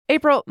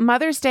April,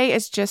 Mother's Day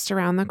is just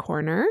around the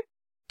corner.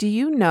 Do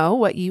you know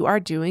what you are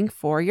doing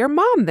for your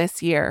mom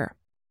this year?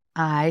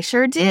 I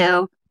sure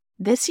do.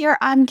 This year,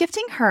 I'm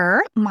gifting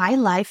her My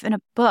Life in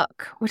a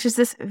Book, which is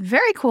this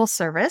very cool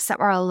service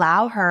that will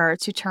allow her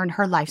to turn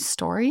her life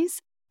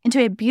stories into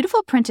a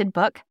beautiful printed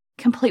book,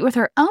 complete with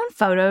her own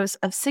photos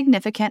of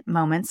significant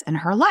moments in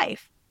her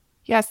life.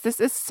 Yes, this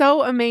is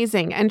so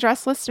amazing. And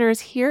Dress listeners,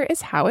 here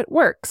is how it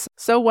works.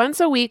 So once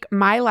a week,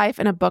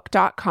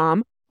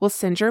 mylifeinabook.com will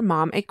send your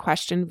mom a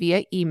question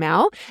via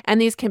email.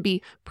 And these can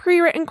be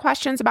pre-written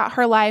questions about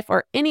her life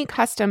or any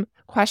custom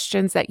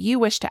questions that you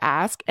wish to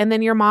ask. And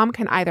then your mom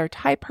can either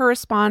type her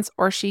response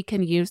or she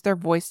can use their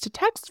voice to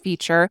text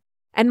feature.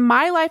 And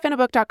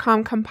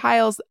mylifeinabook.com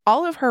compiles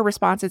all of her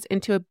responses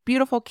into a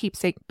beautiful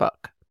keepsake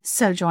book.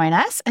 So join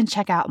us and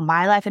check out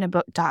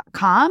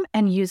mylifeinabook.com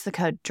and use the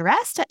code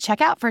DRESSED at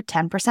checkout for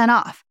 10%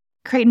 off.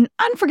 Create an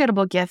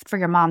unforgettable gift for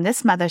your mom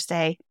this Mother's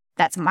Day.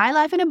 That's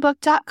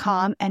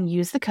mylifeinabook.com and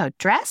use the code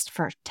DRESSED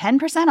for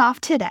 10% off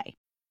today.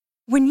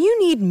 When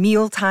you need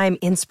mealtime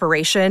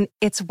inspiration,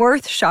 it's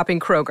worth shopping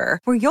Kroger,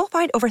 where you'll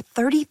find over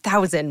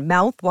 30,000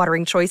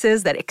 mouth-watering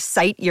choices that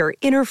excite your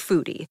inner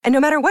foodie. And no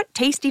matter what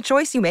tasty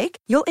choice you make,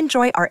 you'll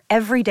enjoy our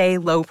everyday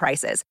low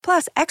prices,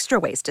 plus extra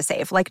ways to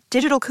save, like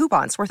digital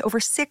coupons worth over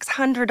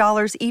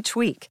 $600 each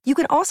week. You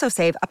can also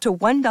save up to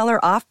 $1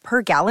 off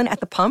per gallon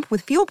at the pump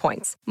with fuel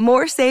points.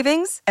 More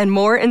savings and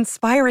more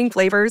inspiring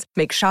flavors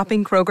make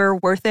shopping Kroger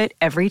worth it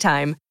every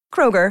time.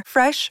 Kroger,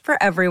 fresh for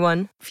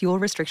everyone. Fuel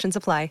restrictions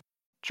apply.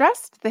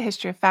 Dressed, the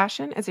History of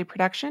Fashion is a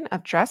production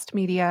of Dressed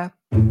Media.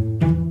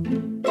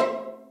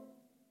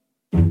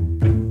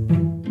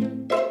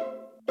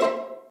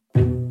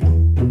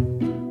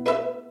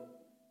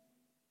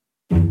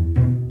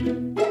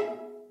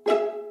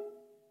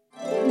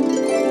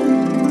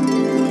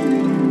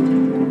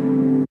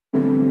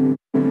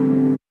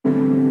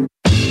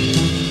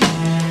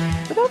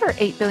 With over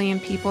 8 billion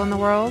people in the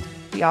world,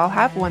 we all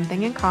have one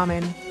thing in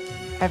common.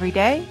 Every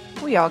day,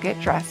 we all get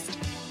dressed.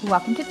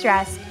 Welcome to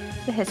Dressed,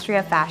 the History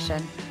of Fashion,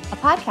 a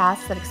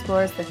podcast that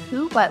explores the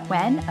who, what,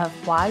 when of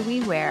why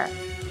we wear.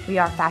 We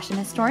are fashion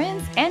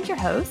historians and your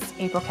hosts,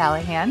 April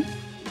Callahan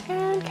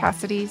and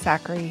Cassidy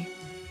Zachary.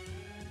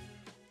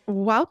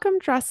 Welcome,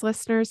 Dress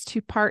listeners,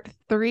 to part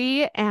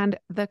 3 and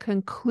the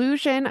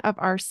conclusion of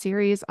our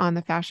series on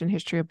the fashion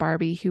history of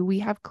Barbie, who we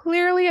have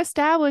clearly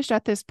established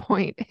at this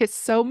point is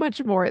so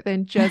much more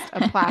than just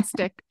a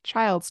plastic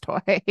child's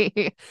toy.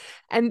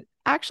 And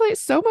actually,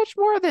 so much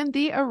more than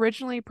the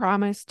originally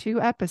promised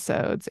 2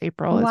 episodes,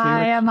 April.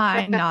 Why am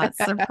I not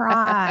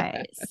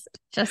surprised?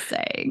 Just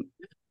saying.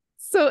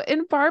 So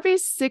in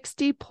Barbie's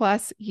 60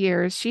 plus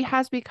years, she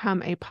has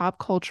become a pop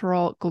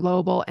cultural,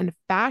 global, and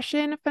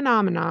fashion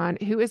phenomenon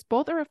who is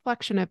both a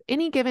reflection of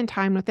any given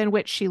time within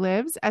which she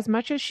lives, as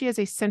much as she is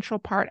a central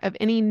part of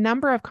any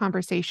number of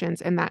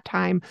conversations in that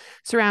time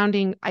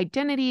surrounding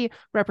identity,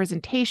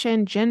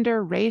 representation,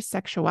 gender, race,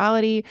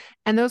 sexuality,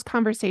 and those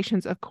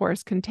conversations, of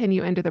course,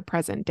 continue into the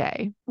present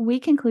day. We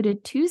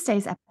concluded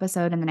Tuesday's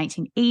episode in the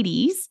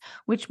 1980s,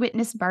 which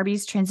witnessed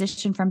Barbie's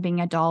transition from being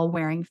a doll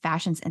wearing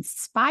fashions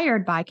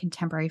inspired by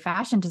contemporary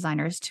fashion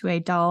designers to a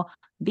doll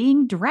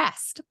being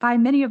dressed by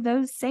many of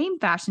those same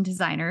fashion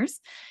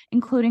designers,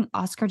 including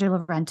Oscar de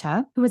la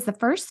Renta, who was the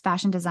first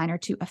fashion designer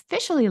to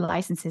officially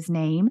license his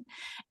name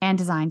and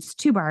designs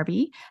to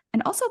Barbie,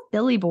 and also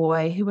Billy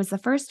Boy, who was the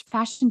first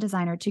fashion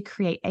designer to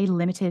create a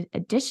limited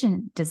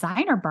edition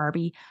designer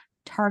Barbie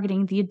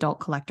targeting the adult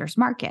collector's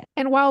market.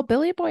 And while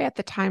Billy Boy at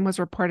the time was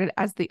reported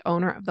as the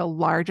owner of the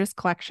largest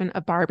collection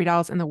of Barbie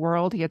dolls in the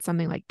world, he had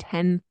something like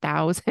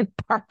 10,000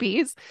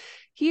 Barbies,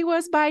 he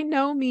was by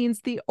no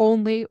means the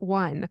only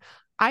one.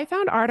 I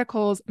found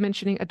articles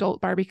mentioning adult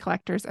Barbie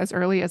collectors as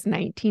early as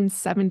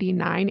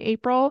 1979,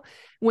 April,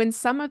 when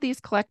some of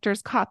these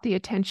collectors caught the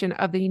attention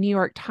of the New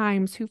York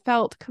Times, who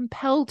felt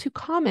compelled to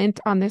comment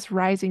on this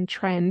rising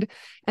trend.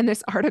 And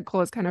this article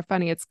is kind of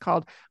funny. It's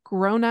called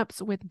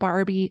Grown-Ups with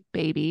Barbie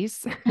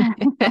Babies.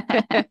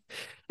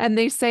 And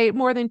they say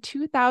more than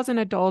 2,000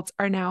 adults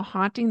are now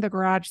haunting the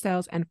garage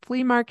sales and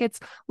flea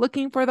markets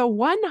looking for the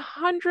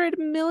 100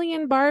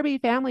 million Barbie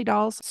family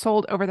dolls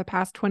sold over the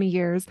past 20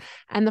 years.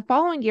 And the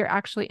following year,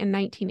 actually in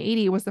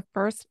 1980, was the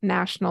first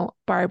National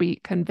Barbie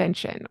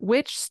Convention,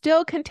 which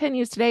still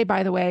continues today,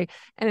 by the way,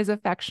 and is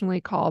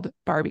affectionately called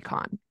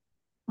BarbieCon.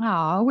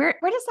 Oh, where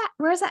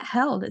is that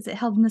held? Is it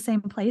held in the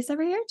same place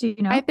every year? Do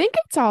you know? I think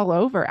it's all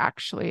over,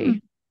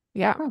 actually.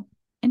 Yeah. Oh,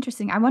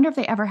 interesting. I wonder if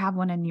they ever have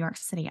one in New York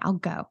City. I'll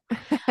go.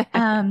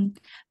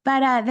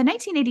 But the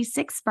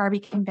 1986 Barbie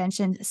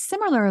convention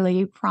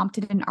similarly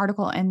prompted an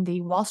article in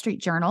the Wall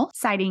Street Journal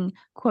citing,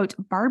 quote,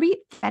 Barbie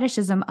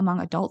fetishism among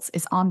adults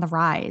is on the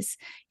rise.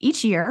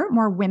 Each year,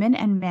 more women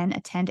and men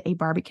attend a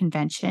Barbie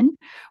convention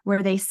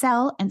where they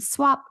sell and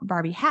swap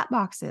Barbie hat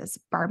boxes,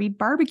 Barbie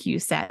barbecue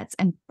sets,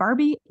 and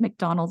Barbie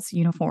McDonald's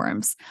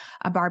uniforms.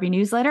 A Barbie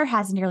newsletter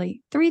has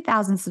nearly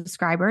 3,000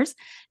 subscribers.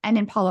 And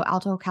in Palo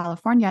Alto,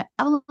 California,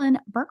 Evelyn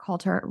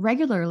Burkhalter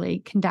regularly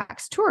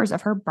conducts tours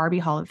of her Barbie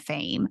Hall of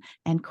Fame,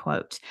 end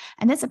quote.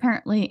 And this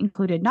apparently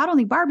included not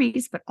only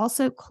Barbies, but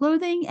also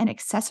clothing and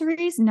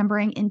accessories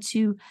numbering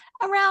into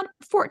around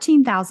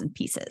 14,000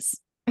 pieces.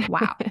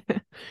 Wow.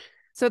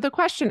 So the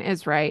question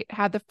is, right,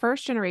 had the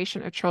first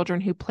generation of children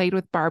who played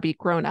with Barbie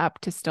grown up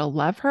to still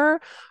love her?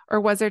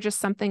 Or was there just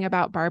something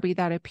about Barbie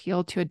that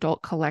appealed to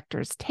adult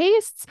collectors'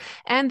 tastes?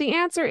 And the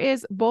answer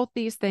is both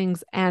these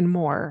things and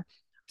more.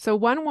 So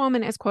one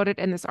woman is quoted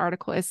in this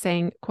article as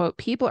saying, quote,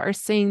 people are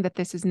seeing that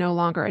this is no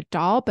longer a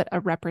doll, but a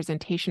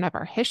representation of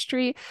our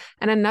history.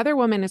 And another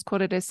woman is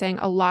quoted as saying,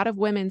 a lot of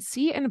women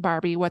see in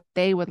Barbie what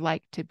they would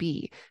like to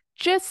be,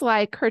 just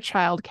like her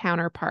child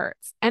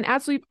counterparts. And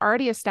as we've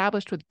already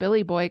established with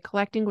Billy Boy,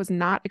 collecting was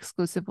not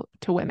exclusive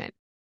to women.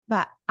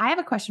 But I have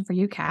a question for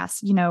you,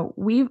 Cass.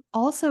 We've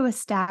also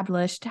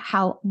established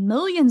how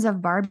millions of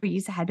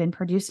Barbies had been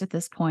produced at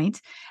this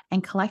point,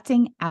 and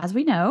collecting, as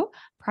we know,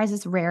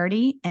 prizes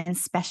rarity and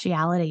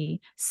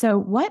speciality. So,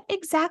 what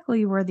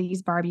exactly were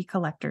these Barbie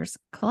collectors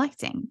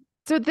collecting?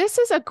 So this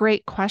is a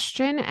great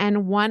question,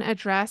 and one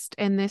addressed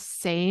in this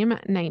same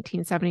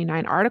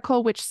 1979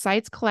 article, which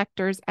cites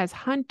collectors as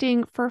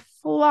hunting for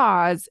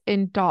flaws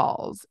in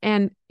dolls.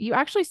 And you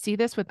actually see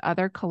this with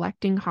other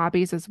collecting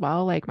hobbies as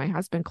well. Like my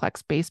husband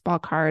collects baseball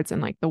cards,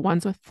 and like the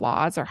ones with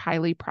flaws are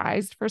highly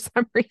prized for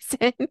some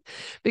reason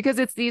because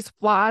it's these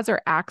flaws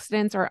or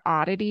accidents or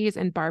oddities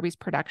in Barbie's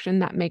production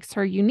that makes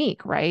her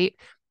unique, right?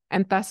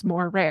 And thus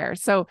more rare.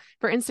 So,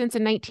 for instance,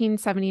 in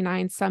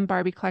 1979, some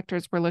Barbie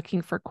collectors were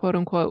looking for quote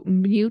unquote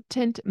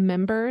mutant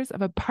members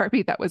of a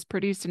Barbie that was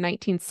produced in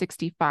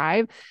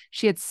 1965.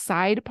 She had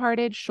side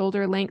parted,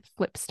 shoulder length,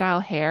 flip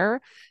style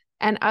hair.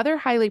 And other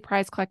highly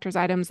prized collector's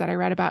items that I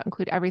read about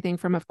include everything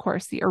from, of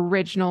course, the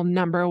original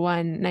number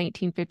one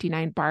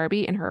 1959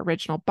 Barbie in her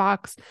original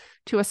box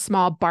to a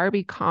small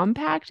Barbie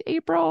compact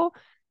April,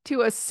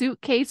 to a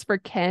suitcase for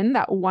Ken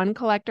that one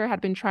collector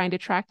had been trying to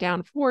track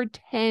down for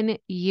 10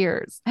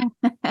 years.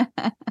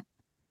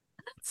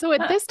 So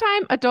at this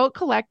time, adult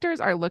collectors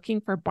are looking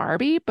for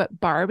Barbie, but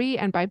Barbie,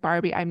 and by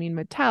Barbie, I mean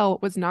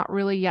Mattel, was not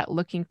really yet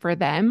looking for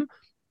them,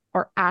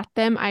 or at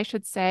them, I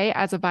should say,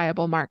 as a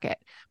viable market.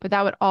 But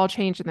that would all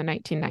change in the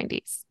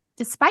 1990s.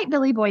 Despite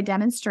Billy Boy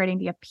demonstrating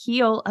the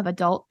appeal of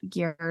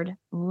adult-geared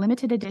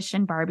limited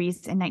edition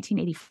Barbies in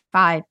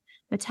 1985,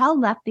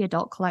 Mattel left the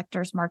adult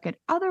collectors market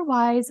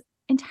otherwise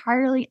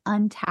entirely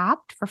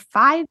untapped for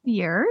 5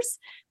 years,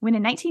 when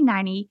in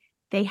 1990,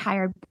 they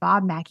hired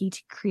Bob Mackie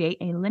to create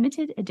a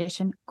limited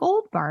edition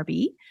gold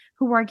Barbie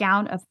who wore a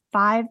gown of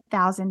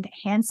 5,000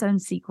 hand-sewn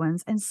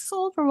sequins and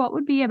sold for what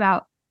would be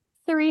about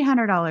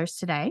 $300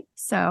 today.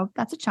 So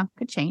that's a chunk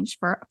of change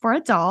for a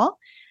doll.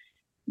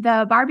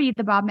 The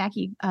Bob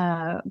Mackie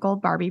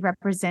gold Barbie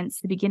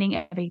represents the beginning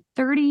of a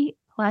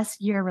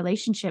 30-plus year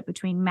relationship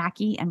between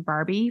Mackie and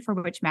Barbie, for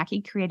which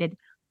Mackie created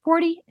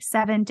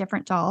 47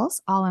 different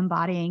dolls, all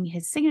embodying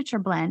his signature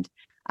blend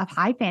of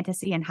high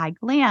fantasy and high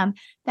glam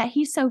that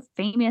he so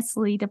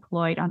famously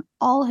deployed on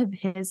all of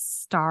his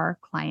star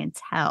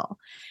clientele.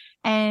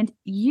 And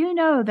you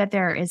know that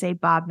there is a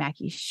Bob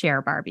Mackie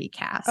Share Barbie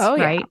cast,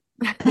 right?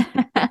 Yeah.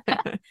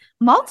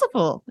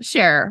 Multiple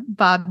Share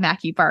Bob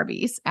Mackie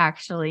Barbies,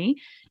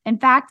 actually. In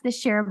fact, the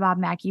Share Bob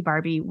Mackie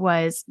Barbie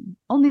was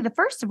only the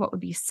first of what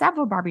would be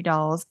several Barbie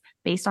dolls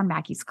based on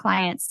Mackie's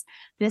clients.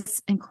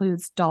 This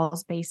includes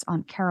dolls based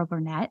on Carol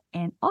Burnett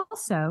and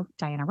also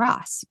Diana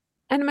Ross.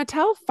 And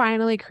Mattel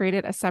finally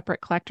created a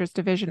separate collector's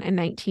division in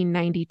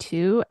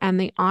 1992, and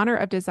the honor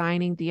of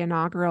designing the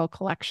inaugural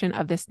collection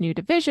of this new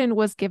division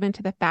was given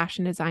to the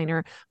fashion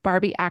designer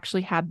Barbie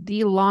actually had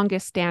the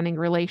longest standing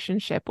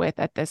relationship with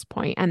at this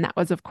point, and that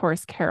was, of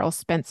course, Carol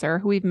Spencer,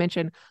 who we've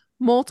mentioned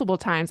multiple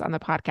times on the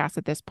podcast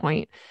at this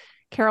point.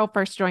 Carol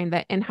first joined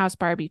the in-house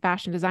Barbie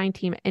fashion design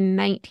team in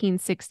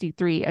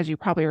 1963, as you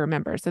probably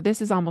remember. So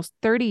this is almost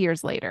 30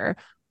 years later,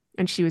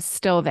 and she was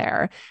still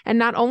there. And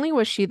not only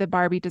was she the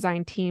Barbie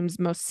design team's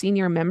most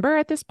senior member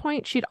at this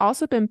point, she'd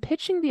also been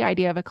pitching the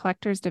idea of a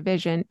collector's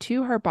division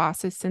to her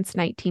bosses since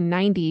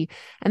 1990.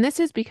 And this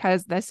is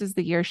because this is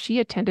the year she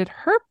attended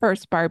her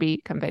first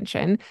Barbie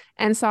convention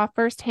and saw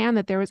firsthand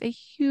that there was a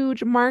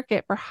huge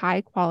market for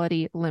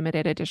high-quality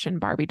limited edition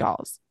Barbie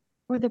dolls.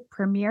 For the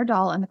premier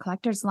doll in the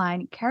collector's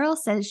line, Carol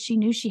says she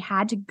knew she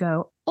had to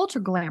go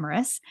ultra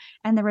glamorous,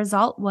 and the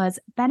result was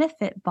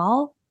Benefit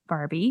Ball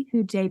Barbie,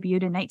 who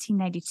debuted in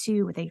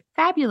 1992 with a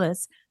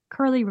fabulous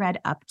curly red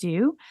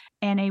updo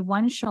and a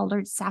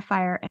one-shouldered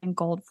sapphire and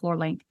gold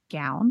floor-length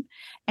gown.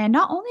 And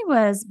not only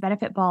was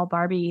Benefit Ball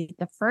Barbie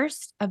the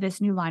first of this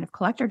new line of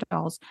collector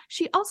dolls,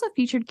 she also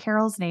featured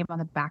Carol's name on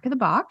the back of the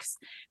box,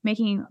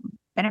 making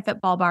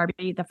Benefit Ball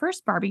Barbie the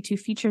first Barbie to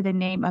feature the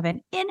name of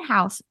an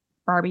in-house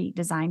Barbie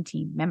design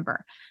team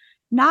member.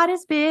 Not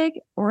as big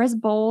or as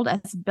bold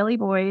as Billy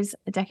Boy's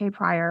a decade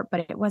prior,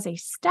 but it was a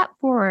step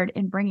forward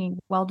in bringing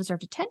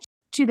well-deserved attention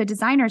to the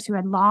designers who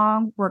had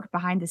long worked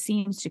behind the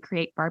scenes to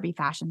create Barbie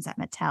fashions at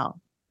Mattel.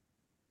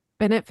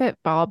 Benefit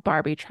Ball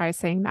Barbie, try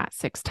saying that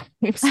 6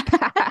 times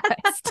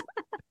fast.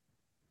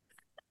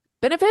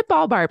 Benefit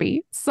Ball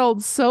Barbie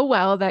sold so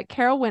well that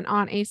Carol went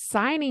on a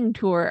signing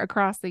tour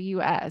across the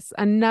US,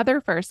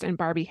 another first in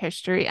Barbie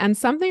history, and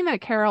something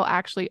that Carol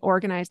actually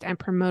organized and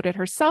promoted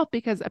herself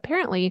because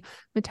apparently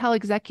Mattel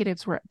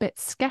executives were a bit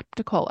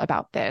skeptical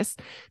about this.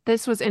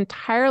 This was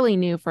entirely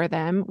new for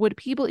them. Would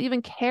people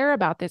even care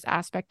about this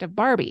aspect of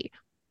Barbie?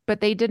 But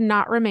they did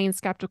not remain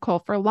skeptical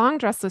for Long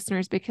Dress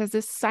listeners because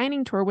this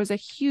signing tour was a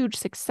huge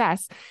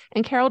success.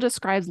 And Carol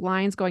describes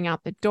lines going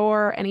out the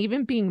door and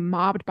even being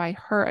mobbed by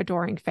her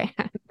adoring fans.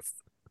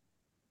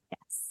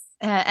 Yes.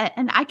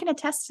 And I can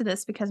attest to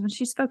this because when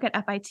she spoke at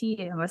FIT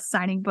and was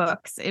signing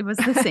books, it was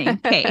the same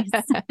case.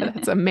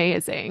 That's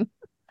amazing.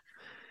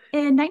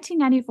 In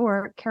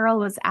 1994, Carol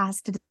was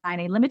asked to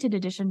design a limited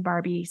edition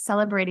Barbie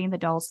celebrating the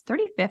doll's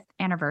 35th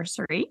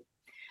anniversary.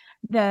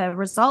 The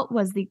result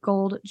was the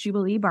gold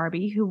Jubilee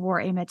Barbie, who wore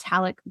a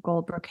metallic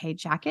gold brocade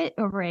jacket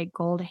over a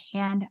gold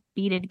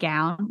hand-beaded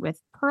gown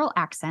with pearl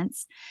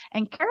accents.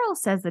 And Carol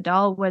says the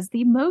doll was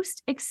the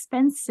most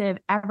expensive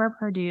ever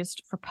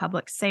produced for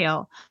public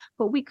sale,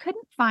 but we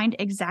couldn't find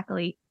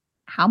exactly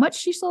how much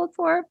she sold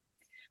for.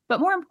 But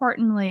more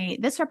importantly,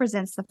 this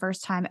represents the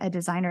first time a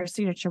designer's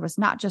signature was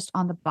not just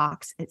on the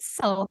box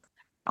itself,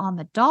 on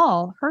the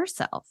doll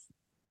herself.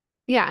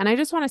 Yeah, and I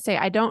just want to say,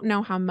 I don't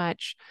know how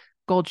much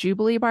Gold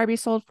Jubilee Barbie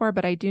sold for,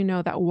 but I do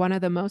know that one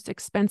of the most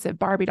expensive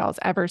Barbie dolls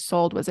ever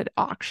sold was at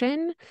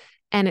auction,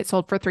 and it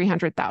sold for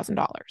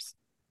 $300,000.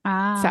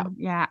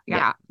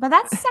 Yeah. But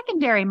that's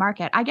secondary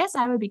market. I guess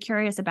I would be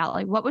curious about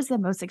like what was the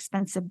most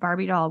expensive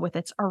Barbie doll with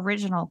its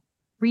original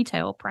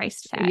retail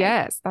price tag?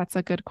 Yes, that's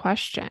a good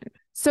question.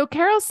 So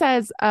Carol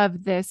says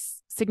of this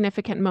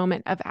significant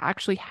moment of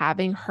actually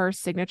having her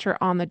signature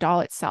on the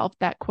doll itself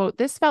that, quote,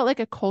 this felt like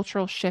a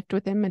cultural shift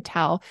within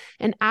Mattel,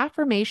 an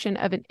affirmation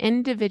of an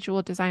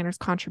individual designer's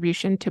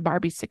contribution to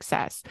Barbie's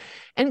success.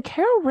 And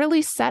Carol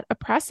really set a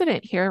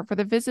precedent here for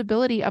the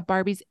visibility of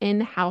Barbie's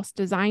in-house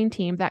design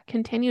team that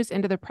continues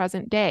into the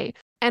present day.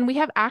 And we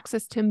have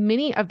access to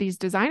many of these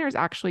designers,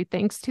 actually,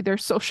 thanks to their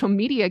social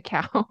media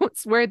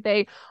accounts, where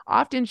they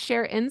often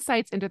share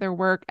insights into their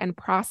work and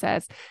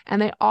process.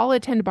 And they all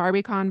attend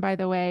BarbieCon, by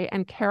the way,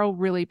 and Carol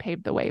really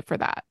paved the way for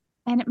that.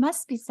 And it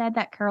must be said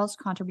that Carol's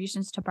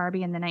contributions to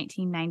Barbie in the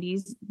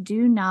 1990s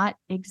do not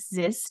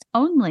exist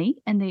only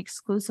in the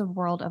exclusive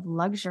world of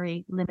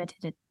luxury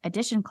limited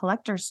edition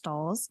collector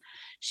dolls.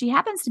 She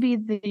happens to be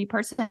the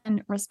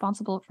person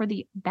responsible for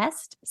the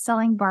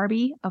best-selling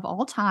Barbie of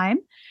all time,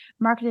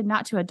 marketed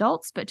not to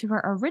adults, but to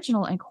her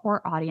original and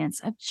core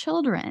audience of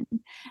children.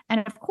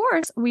 And of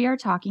course, we are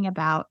talking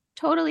about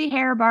Totally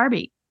Hair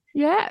Barbie.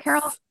 Yes.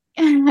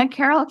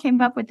 Carol came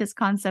up with this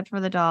concept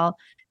for the doll,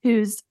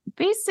 whose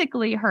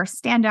basically her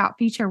standout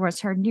feature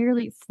was her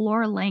nearly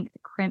floor-length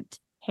crimped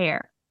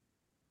hair.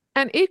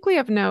 And equally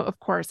of note, of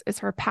course, is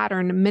her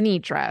pattern mini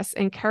dress.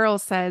 And Carol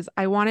says,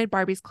 I wanted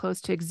Barbie's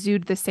clothes to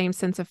exude the same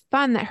sense of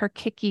fun that her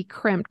kicky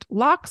crimped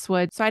locks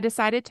would. So I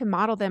decided to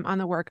model them on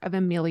the work of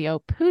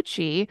Emilio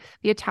Pucci,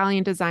 the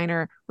Italian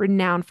designer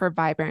renowned for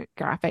vibrant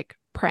graphic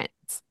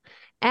prints.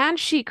 And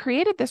she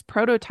created this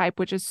prototype,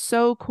 which is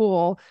so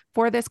cool,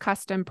 for this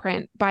custom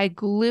print by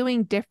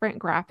gluing different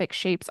graphic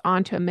shapes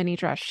onto a mini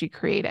dress she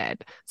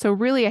created. So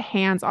really a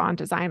hands-on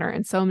designer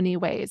in so many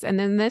ways. And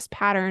then this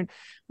pattern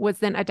was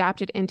then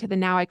adapted into the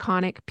now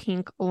iconic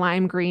pink,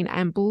 lime green,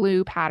 and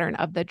blue pattern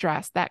of the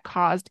dress that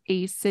caused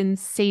a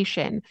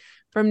sensation.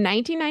 From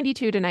 1992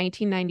 to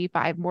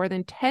 1995, more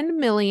than 10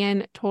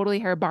 million Totally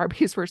Hair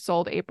Barbies were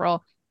sold,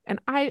 April. And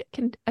I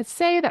can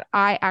say that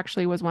I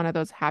actually was one of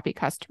those happy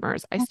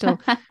customers. I still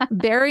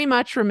very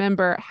much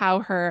remember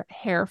how her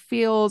hair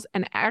feels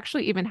and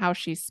actually even how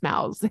she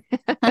smells.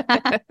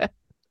 I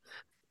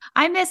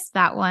missed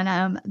that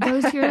one.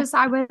 Those years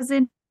I was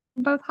in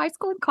both high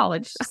school and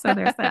college. So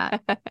there's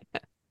that.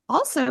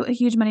 Also a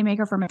huge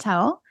moneymaker for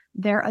Mattel,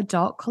 their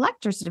adult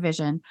collectors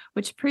division,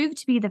 which proved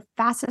to be the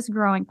fastest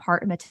growing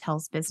part of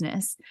Mattel's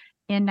business.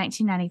 In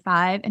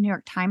 1995, a New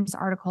York Times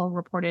article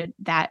reported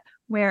that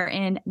where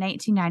in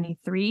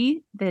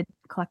 1993, the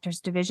collectors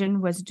division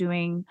was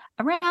doing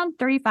around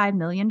 $35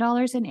 million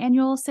in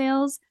annual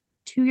sales.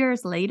 2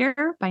 years later,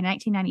 by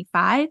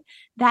 1995,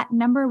 that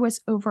number was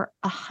over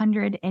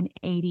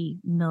 $180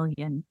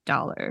 million.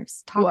 Talk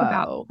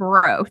about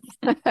growth.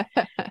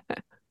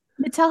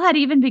 Mattel had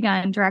even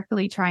begun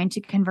directly trying to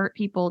convert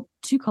people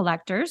to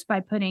collectors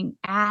by putting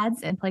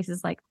ads in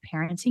places like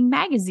Parenting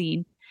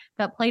Magazine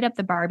that played up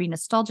the Barbie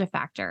nostalgia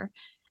factor.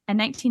 A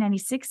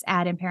 1996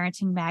 ad in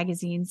Parenting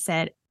Magazine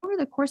said, over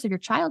the course of your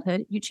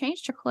childhood, you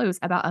changed your clothes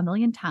about 1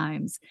 million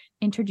times.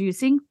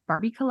 Introducing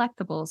Barbie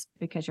collectibles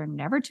because you're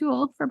never too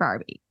old for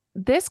Barbie.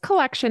 This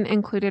collection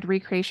included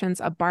recreations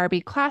of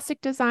Barbie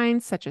classic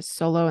designs, such as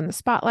Solo and the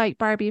Spotlight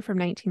Barbie from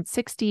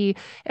 1960.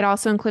 It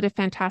also included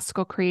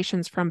fantastical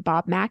creations from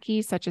Bob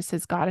Mackie, such as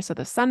his Goddess of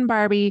the Sun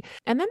Barbie.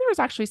 And then there was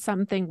actually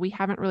something we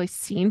haven't really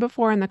seen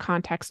before in the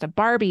context of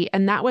Barbie,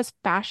 and that was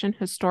fashion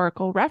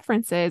historical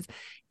references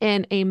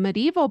in a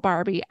medieval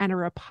Barbie and a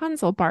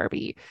Rapunzel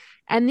Barbie.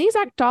 And these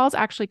dolls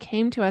actually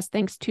came to us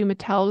thanks to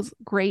Mattel's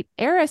Great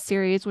Era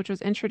series, which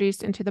was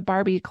introduced into the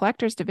Barbie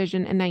Collectors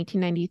Division in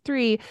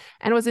 1993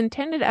 and was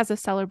intended as a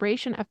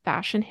celebration of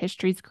fashion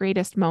history's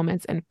greatest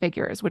moments and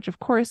figures, which of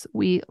course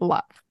we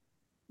love.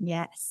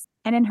 Yes.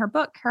 And in her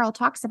book, Carol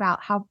talks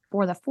about how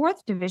for the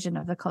fourth division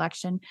of the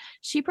collection,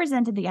 she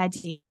presented the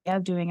idea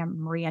of doing a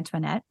Marie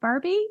Antoinette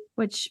Barbie,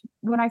 which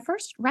when I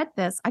first read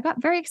this, I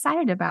got very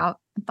excited about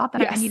and thought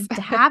that I needed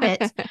to have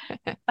it.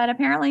 But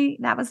apparently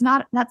that's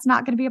not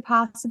going to be a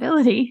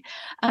possibility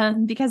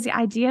because the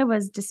idea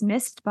was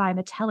dismissed by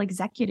Mattel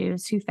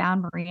executives who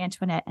found Marie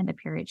Antoinette and the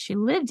period she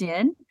lived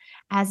in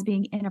as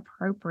being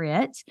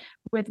inappropriate,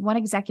 with one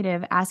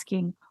executive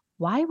asking,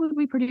 why would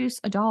we produce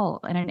a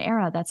doll in an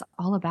era that's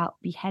all about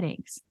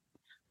beheadings?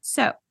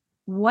 So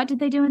what did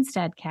they do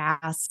instead,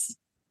 Cass?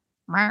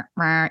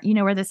 You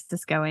know where this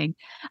is going.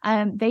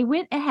 They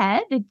went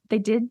ahead. They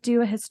did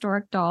do a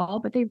historic doll,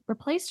 but they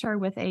replaced her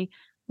with a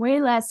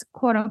way less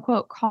quote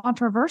unquote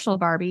controversial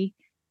Barbie,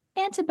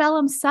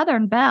 antebellum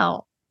Southern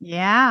Belle.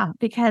 Yeah,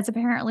 because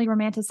apparently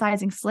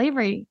romanticizing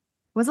slavery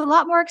was a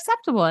lot more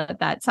acceptable at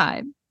that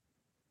time.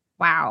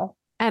 Wow.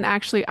 And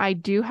actually, I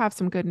do have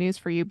some good news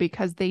for you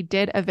because they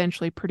did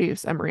eventually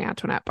produce a Marie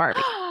Antoinette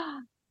Barbie.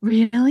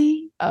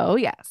 Really? Oh,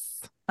 yes.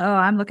 Oh,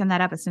 I'm looking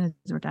that up as soon as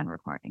we're done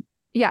recording.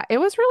 Yeah, it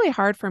was really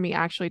hard for me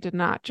actually to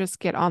not just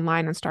get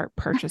online and start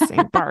purchasing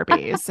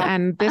Barbies.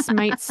 And this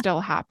might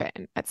still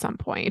happen at some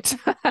point.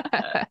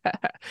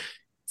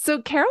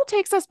 So Carol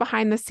takes us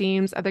behind the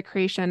scenes of the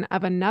creation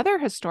of another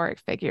historic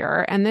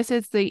figure. And this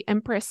is the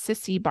Empress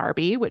Sissy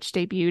Barbie, which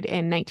debuted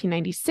in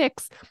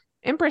 1996.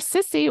 Empress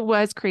Sissy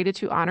was created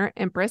to honor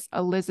Empress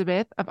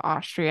Elizabeth of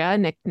Austria,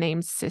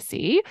 nicknamed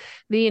Sissy,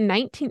 the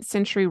 19th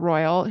century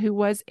royal who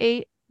was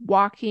a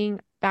walking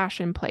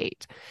fashion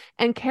plate.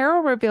 And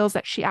Carol reveals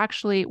that she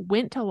actually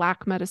went to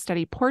LACMA to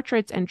study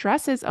portraits and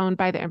dresses owned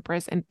by the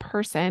Empress in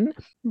person.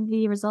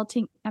 The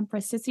resulting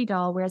Empress Sissy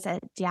doll wears a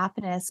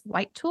diaphanous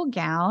white tulle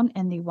gown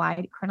and the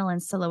wide crinoline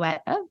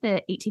silhouette of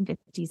the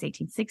 1850s,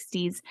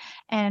 1860s,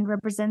 and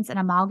represents an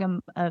amalgam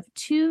of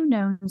two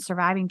known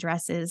surviving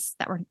dresses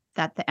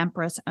that the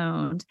Empress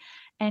owned.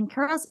 And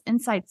Carol's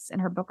insights in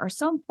her book are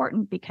so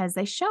important because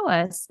they show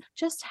us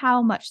just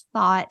how much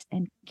thought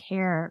and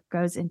care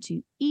goes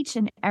into each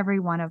and every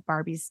one of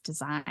Barbie's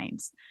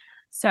designs.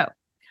 So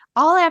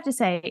all I have to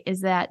say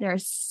is that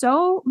there's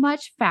so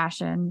much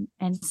fashion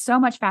and so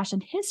much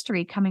fashion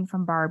history coming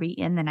from Barbie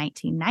in the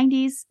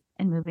 1990s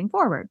and moving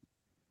forward.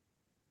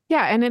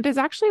 Yeah, and it is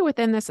actually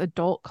within this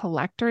adult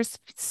collectors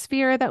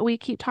sphere that we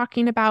keep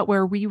talking about,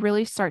 where we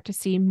really start to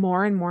see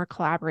more and more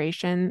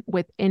collaboration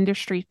with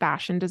industry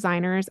fashion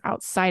designers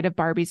outside of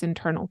Barbie's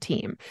internal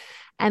team.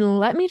 And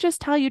let me just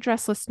tell you,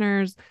 dress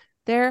listeners,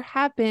 there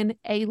have been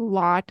a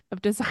lot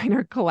of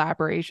designer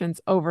collaborations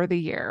over the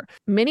year,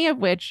 many of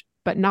which,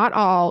 but not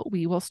all,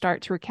 we will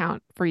start to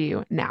recount for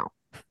you now.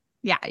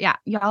 Yeah.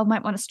 Y'all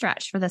might want to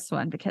stretch for this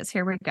one because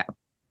here we go.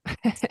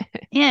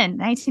 In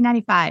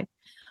 1995,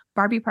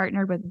 Barbie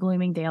partnered with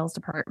Bloomingdale's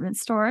department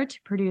store to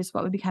produce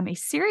what would become a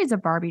series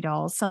of Barbie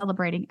dolls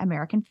celebrating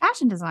American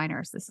fashion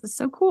designers. This is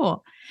so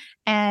cool.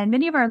 And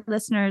many of our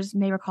listeners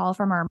may recall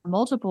from our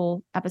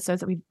multiple episodes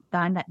that we've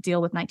done that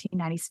deal with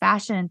 1990s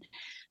fashion.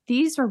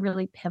 These were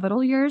really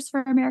pivotal years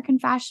for American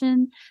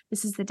fashion.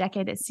 This is the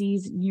decade that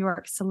sees New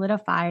York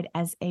solidified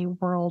as a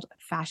world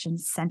fashion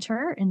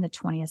center in the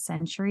 20th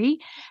century,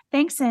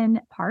 thanks in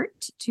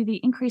part to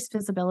the increased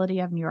visibility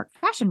of New York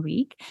Fashion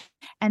Week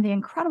and the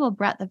incredible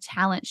breadth of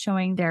talent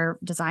showing their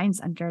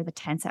designs under the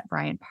tents at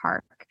Bryant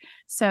Park.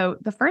 So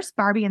the first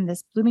Barbie in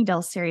this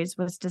Bloomingdale's series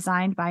was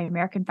designed by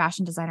American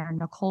fashion designer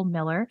Nicole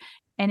Miller,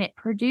 and it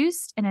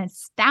produced an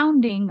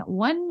astounding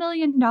 $1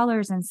 million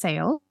in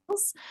sales,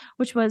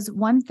 which was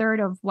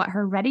 1/3 of what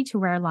her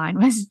ready-to-wear line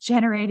was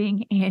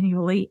generating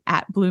annually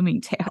at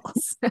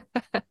Bloomingdale's.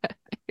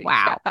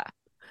 Wow. Yeah.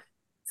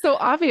 So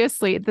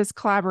obviously, this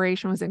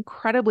collaboration was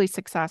incredibly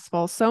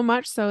successful, so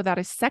much so that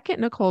a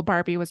second Nicole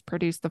Barbie was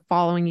produced the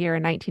following year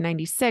in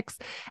 1996,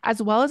 as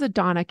well as a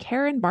Donna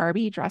Karan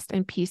Barbie dressed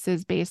in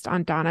pieces based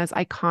on Donna's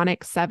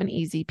iconic 7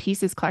 Easy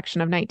Pieces collection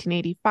of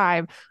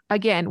 1985.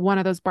 Again, one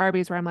of those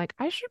Barbies where I'm like,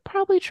 I should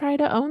probably try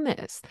to own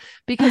this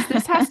because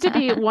this has to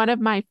be one of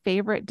my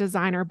favorite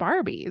designer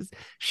Barbies.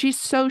 She's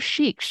so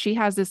chic. She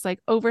has this like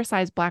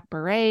oversized black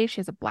beret. She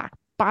has a black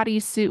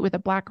bodysuit with a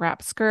black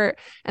wrap skirt.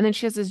 And then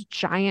she has this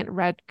giant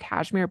red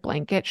cashmere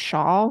blanket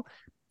shawl.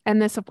 And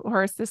this, of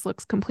course, this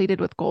looks completed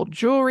with gold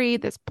jewelry,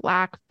 this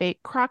black fake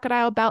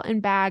crocodile belt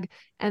and bag.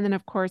 And then,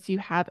 of course, you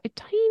have a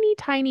tiny,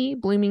 tiny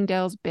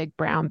Bloomingdale's big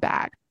brown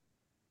bag.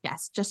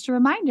 Yes, just a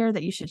reminder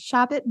that you should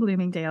shop at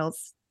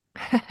Bloomingdale's.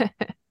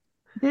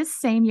 This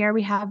same year,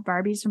 we have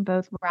Barbies from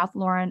both Ralph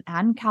Lauren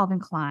and Calvin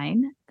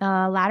Klein.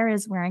 The latter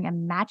is wearing a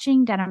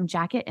matching denim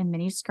jacket and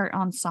miniskirt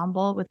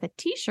ensemble with a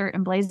t-shirt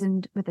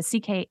emblazoned with a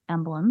CK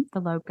emblem, the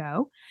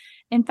logo.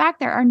 In fact,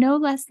 there are no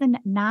less than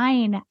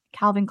 9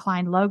 Calvin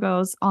Klein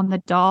logos on the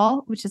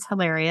doll, which is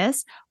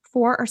hilarious.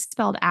 4 are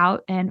spelled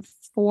out, and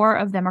 4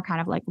 of them are kind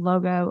of like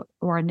logo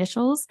or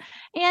initials.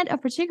 And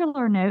of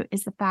particular note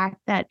is the fact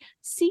that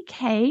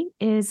CK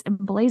is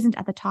emblazoned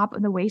at the top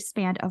of the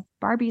waistband of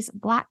Barbie's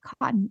black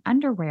cotton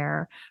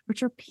underwear,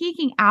 which are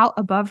peeking out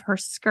above her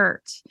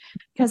skirt.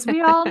 Because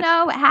we all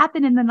know what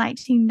happened in the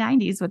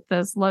 1990s with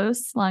those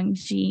low-slung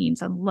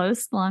jeans and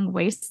low-slung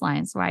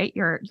waistlines, right?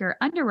 Your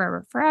underwear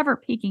were forever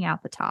peeking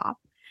out the top.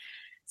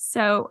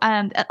 So,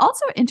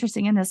 also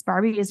interesting in this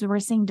Barbie is we're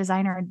seeing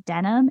designer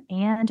denim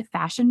and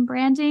fashion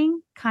branding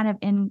kind of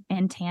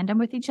in tandem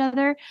with each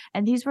other.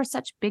 And these were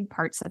such big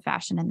parts of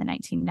fashion in the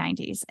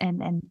 1990s.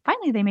 And then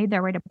finally they made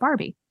their way to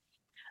Barbie.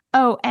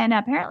 Oh, and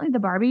apparently the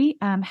Barbie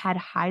had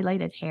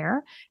highlighted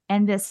hair,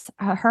 and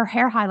her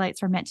hair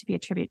highlights were meant to be a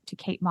tribute to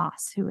Kate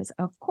Moss, who is,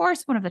 of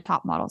course, one of the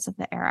top models of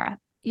the era.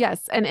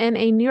 Yes. And in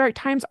a New York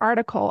Times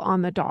article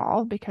on the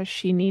doll, because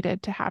she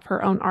needed to have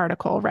her own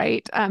article,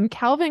 right?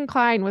 Calvin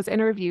Klein was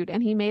interviewed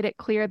and he made it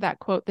clear that,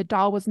 quote, the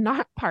doll was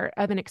not part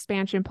of an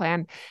expansion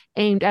plan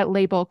aimed at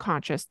label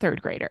conscious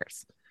third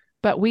graders.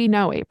 But we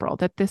know, April,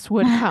 that this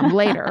would come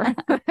later.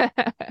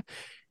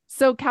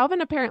 So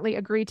Calvin apparently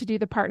agreed to do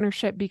the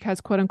partnership because,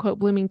 quote unquote,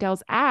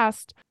 Bloomingdale's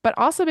asked, but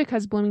also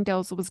because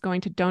Bloomingdale's was going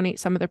to donate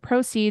some of the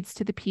proceeds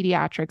to the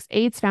Pediatrics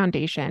AIDS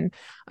Foundation.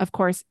 Of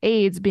course,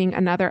 AIDS being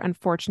another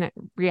unfortunate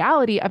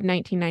reality of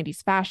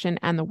 1990s fashion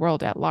and the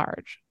world at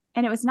large.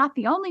 And it was not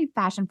the only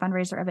fashion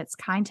fundraiser of its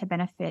kind to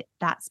benefit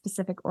that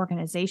specific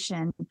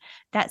organization.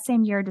 That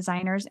same year,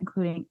 designers,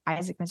 including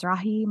Isaac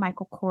Mizrahi,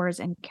 Michael Kors,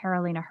 and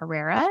Carolina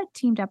Herrera,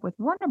 teamed up with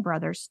Warner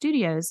Brothers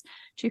Studios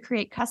to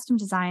create custom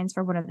designs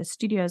for one of the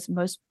studio's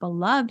most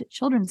beloved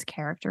children's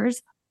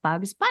characters,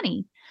 Bugs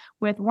Bunny,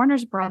 with Warner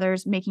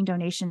Brothers making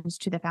donations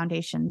to the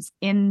foundations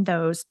in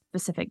those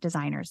specific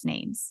designers'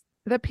 names.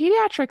 The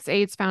Pediatrics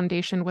AIDS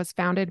Foundation was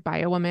founded by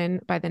a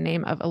woman by the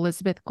name of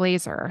Elizabeth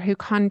Glazer, who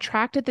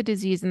contracted the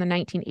disease in the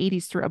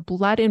 1980s through a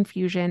blood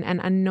infusion and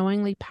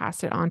unknowingly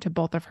passed it on to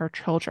both of her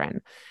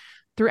children.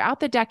 Throughout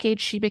the decade,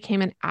 she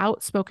became an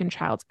outspoken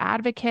child's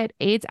advocate,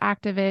 AIDS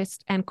activist,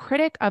 and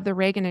critic of the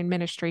Reagan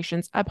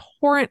administration's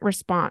abhorrent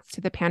response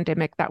to the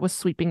pandemic that was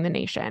sweeping the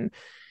nation.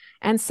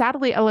 And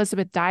sadly,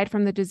 Elizabeth died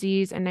from the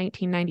disease in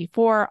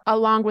 1994,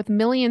 along with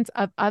millions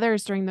of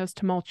others during those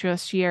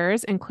tumultuous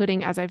years,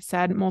 including, as I've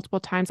said multiple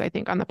times, I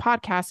think on the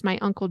podcast, my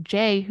Uncle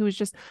Jay, who was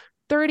just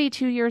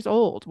 32 years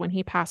old when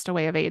he passed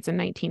away of AIDS in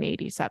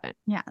 1987.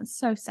 Yeah, it's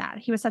so sad.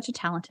 He was such a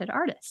talented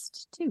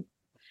artist, too.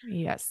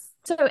 Yes.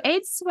 So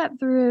AIDS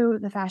swept through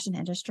the fashion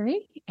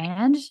industry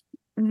and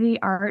the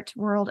art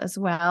world as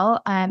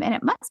well. And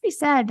it must be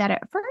said that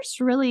at first,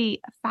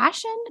 really,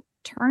 fashion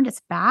turned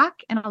its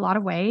back in a lot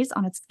of ways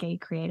on its gay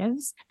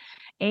creatives.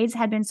 AIDS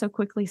had been so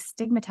quickly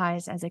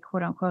stigmatized as a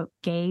quote unquote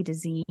gay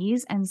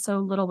disease, and so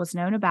little was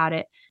known about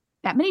it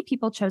that many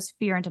people chose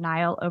fear and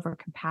denial over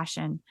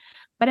compassion.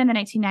 But in the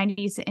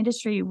 1990s, the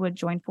industry would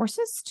join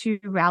forces to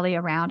rally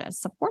around and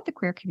support the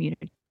queer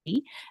community.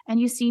 And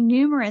you see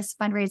numerous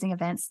fundraising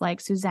events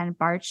like Suzanne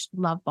Bartsch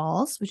Love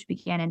Balls, which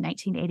began in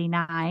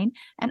 1989,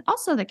 and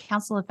also the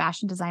Council of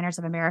Fashion Designers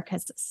of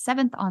America's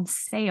 7th on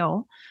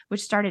Sale,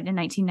 which started in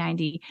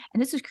 1990.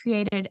 And this was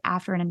created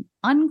after an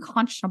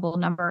unconscionable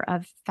number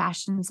of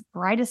fashion's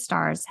brightest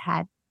stars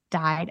had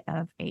died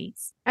of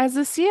AIDS. As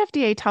the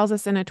CFDA tells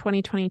us in a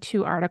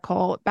 2022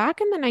 article, back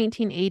in the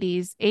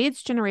 1980s,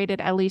 AIDS generated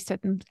at least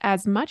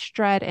as much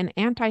dread and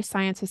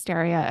anti-science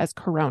hysteria as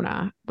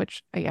corona,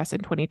 which I guess in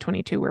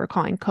 2022 we were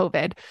calling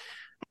COVID,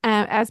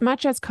 as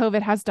much as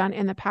COVID has done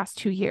in the past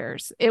 2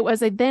 years. It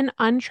was a then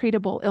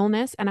untreatable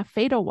illness and a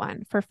fatal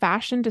one, for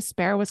fashion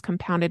despair was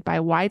compounded by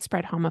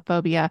widespread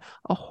homophobia.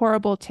 A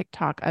horrible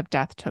TikTok of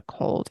death took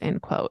hold,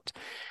 end quote.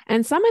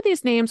 And some of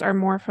these names are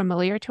more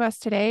familiar to us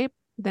today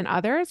than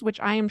others, which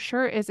I am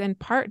sure is in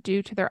part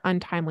due to their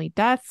untimely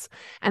deaths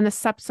and the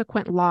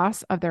subsequent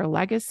loss of their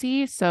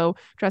legacy. So,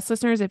 dress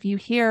listeners, if you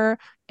hear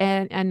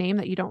a name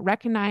that you don't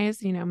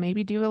recognize,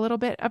 maybe do a little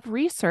bit of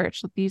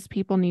research. These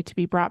people need to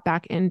be brought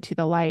back into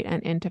the light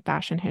and into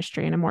fashion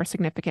history in a more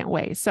significant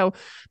way. So,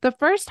 the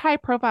first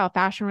high-profile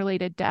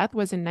fashion-related death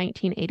was in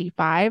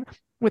 1985.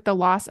 With the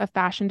loss of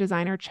fashion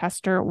designer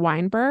Chester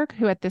Weinberg,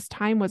 who at this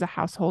time was a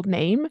household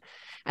name.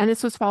 And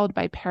this was followed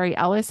by Perry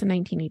Ellis in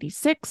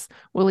 1986,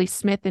 Willie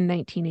Smith in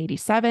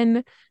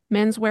 1987,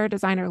 menswear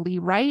designer Lee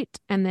Wright,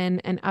 and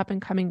then an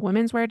up-and-coming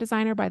women's wear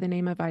designer by the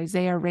name of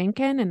Isaiah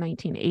Rankin in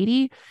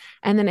 1980.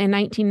 And then in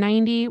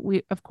 1990,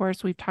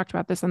 we've talked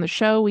about this on the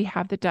show, we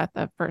have the death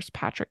of first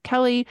Patrick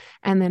Kelly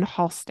and then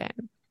Halston.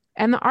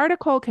 And the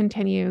article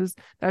continues,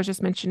 that I was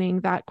just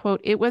mentioning, that,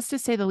 quote, it was to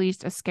say the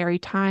least a scary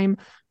time,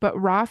 but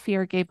raw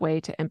fear gave way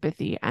to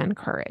empathy and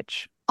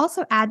courage.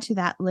 Also add to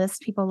that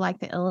list people like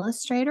the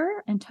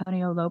illustrator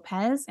Antonio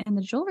Lopez and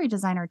the jewelry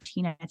designer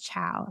Tina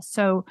Chow.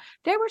 So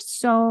there were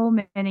so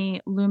many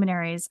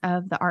luminaries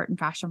of the art and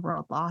fashion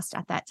world lost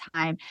at that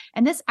time.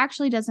 And this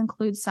actually does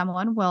include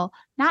someone, well,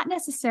 not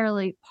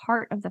necessarily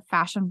part of the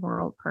fashion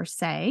world per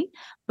se,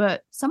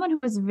 but someone who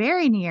was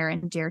very near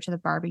and dear to the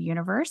Barbie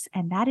universe,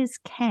 and that is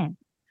Ken.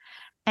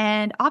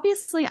 And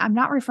obviously, I'm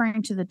not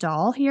referring to the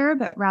doll here,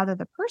 but rather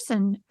the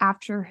person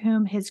after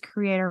whom his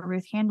creator,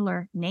 Ruth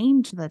Handler,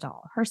 named the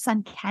doll, her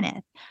son,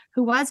 Kenneth,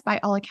 who was, by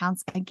all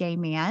accounts, a gay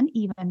man,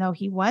 even though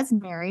he was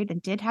married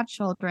and did have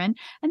children.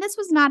 And this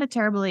was not a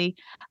terribly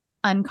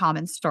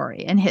uncommon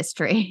story in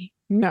history.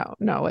 No,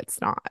 it's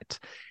not.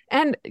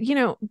 And,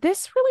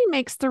 this really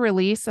makes the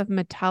release of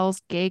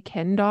Mattel's gay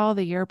Ken doll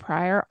the year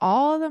prior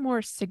all the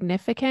more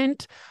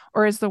significant,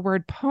 or is the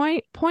word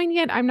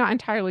poignant? I'm not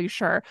entirely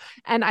sure.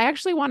 And I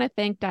actually want to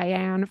thank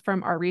Diane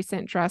from our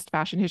recent Dressed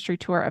Fashion History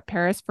Tour of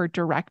Paris for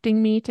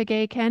directing me to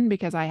gay Ken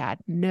because I had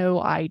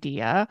no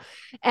idea.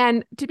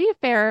 And to be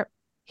fair,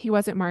 he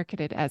wasn't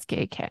marketed as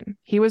gay Ken.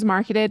 He was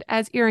marketed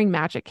as earring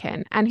magic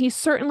Ken, and he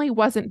certainly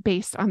wasn't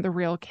based on the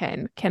real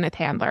Ken, Kenneth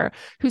Handler,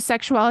 whose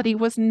sexuality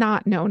was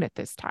not known at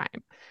this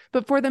time.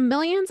 But for the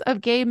millions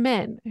of gay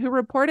men who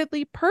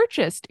reportedly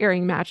purchased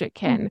earring magic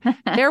Ken,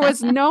 there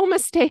was no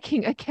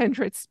mistaking a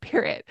kindred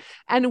spirit,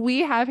 and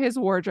we have his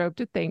wardrobe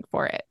to thank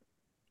for it.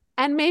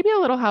 And maybe a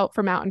little help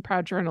from out and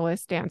proud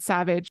journalist Dan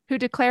Savage, who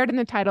declared in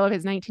the title of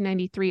his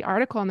 1993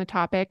 article on the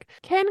topic,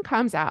 Ken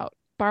comes out.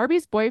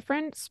 Barbie's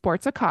boyfriend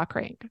sports a cock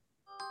ring.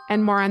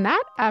 And more on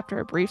that after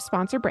a brief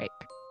sponsor break.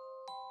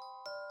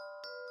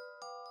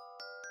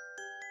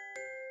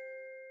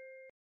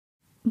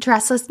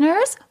 Dress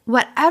listeners,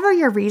 whatever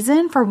your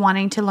reason for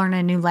wanting to learn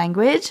a new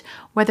language,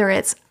 whether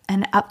it's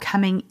an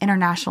upcoming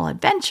international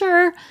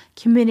adventure,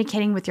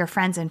 communicating with your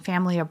friends and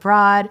family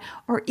abroad,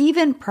 or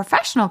even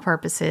professional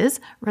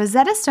purposes,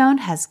 Rosetta Stone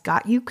has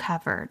got you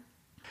covered.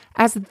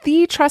 As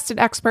the trusted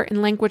expert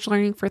in language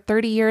learning for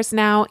 30 years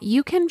now,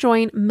 you can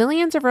join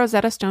millions of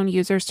Rosetta Stone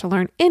users to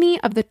learn any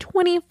of the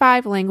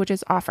 25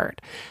 languages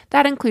offered.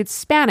 That includes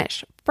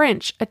Spanish,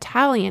 French,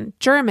 Italian,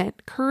 German,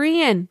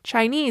 Korean,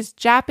 Chinese,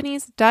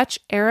 Japanese, Dutch,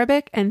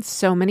 Arabic, and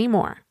so many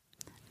more.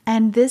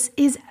 And this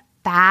is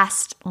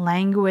fast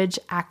language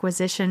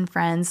acquisition,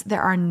 friends.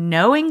 There are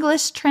no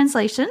English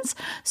translations,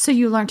 so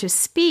you learn to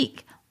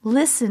speak,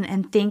 listen,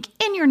 and think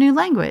in your new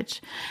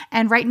language.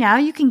 And right now,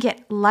 you can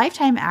get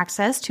lifetime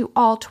access to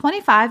all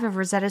 25 of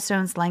Rosetta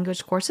Stone's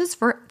language courses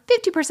for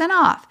 50%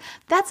 off.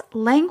 That's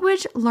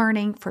language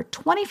learning for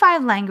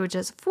 25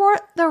 languages for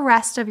the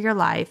rest of your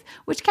life,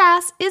 which,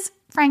 Cass, is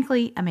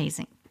frankly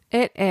amazing.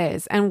 It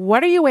is. And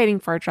what are you waiting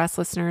for, Dress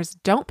listeners?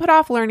 Don't put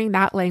off learning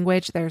that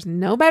language. There's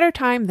no better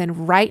time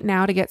than right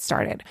now to get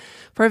started.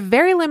 For a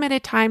very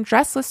limited time,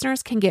 Dress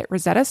listeners can get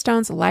Rosetta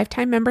Stone's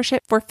lifetime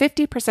membership for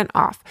 50%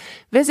 off.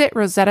 Visit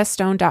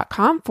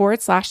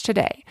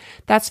rosettastone.com/today.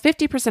 That's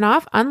 50%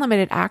 off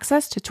unlimited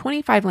access to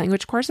 25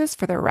 language courses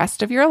for the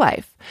rest of your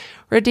life.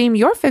 Redeem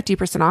your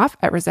 50% off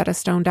at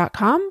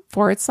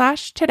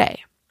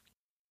rosettastone.com/today.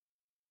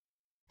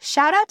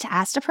 Shout out to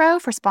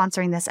Astapro for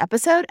sponsoring this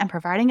episode and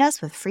providing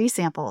us with free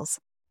samples.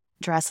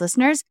 Dress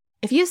listeners,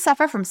 if you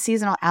suffer from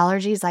seasonal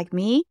allergies like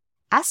me,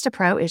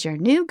 Astapro is your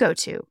new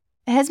go-to.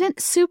 It has been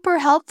super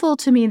helpful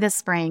to me this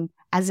spring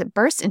as it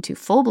burst into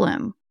full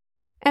bloom.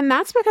 And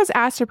that's because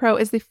Astapro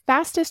is the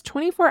fastest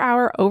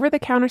 24-hour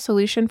over-the-counter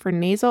solution for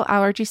nasal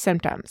allergy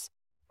symptoms.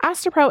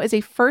 Astapro is a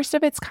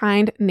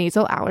first-of-its-kind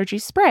nasal allergy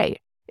spray.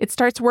 It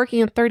starts working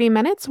in 30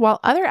 minutes while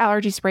other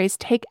allergy sprays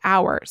take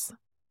hours.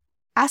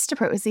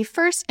 Astapro is the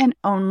first and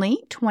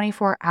only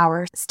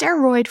 24-hour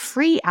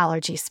steroid-free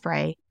allergy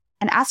spray,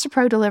 and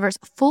Astapro delivers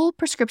full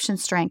prescription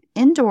strength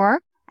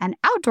indoor and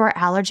outdoor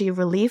allergy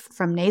relief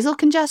from nasal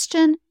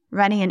congestion,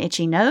 runny and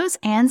itchy nose,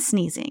 and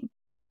sneezing.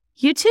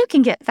 You too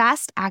can get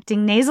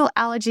fast-acting nasal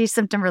allergy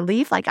symptom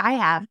relief like I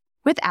have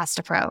with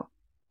Astapro.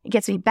 It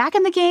gets me back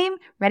in the game,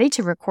 ready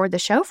to record the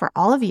show for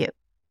all of you.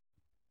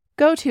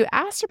 Go to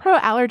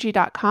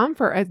astaproallergy.com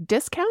for a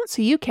discount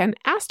so you can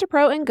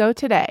Astapro and go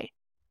today.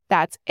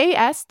 That's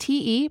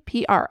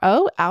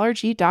ASTEPRO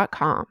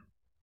allergy.com.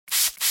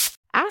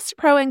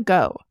 Astapro and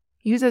go.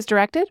 Use as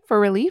directed for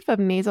relief of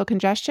nasal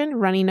congestion,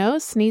 runny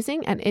nose,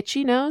 sneezing, and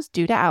itchy nose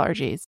due to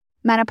allergies.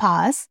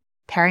 Menopause,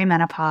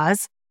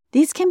 perimenopause,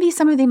 these can be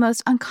some of the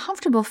most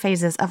uncomfortable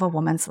phases of a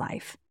woman's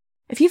life.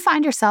 If you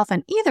find yourself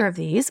in either of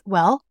these,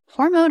 well,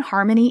 Hormone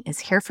Harmony is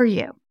here for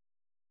you.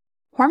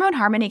 Hormone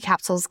Harmony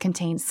capsules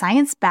contain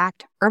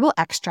science-backed herbal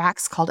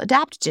extracts called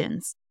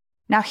adaptogens.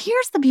 Now,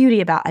 here's the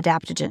beauty about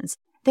adaptogens.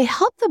 They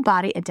help the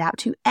body adapt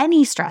to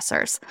any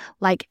stressors,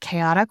 like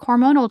chaotic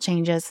hormonal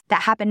changes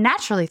that happen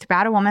naturally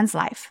throughout a woman's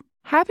life.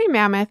 Happy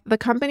Mammoth, the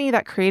company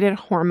that created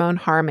Hormone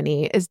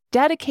Harmony, is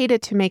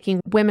dedicated to making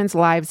women's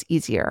lives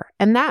easier.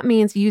 And that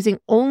means using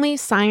only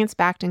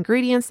science-backed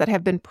ingredients that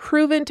have been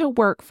proven to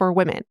work for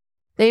women.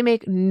 They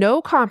make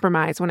no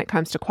compromise when it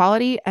comes to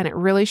quality, and it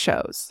really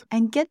shows.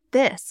 And get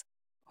this.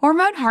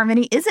 Hormone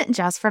Harmony isn't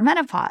just for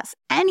menopause.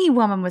 Any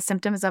woman with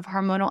symptoms of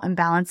hormonal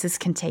imbalances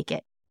can take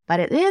it. But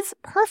it is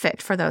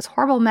perfect for those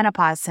horrible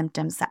menopause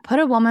symptoms that put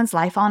a woman's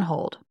life on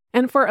hold.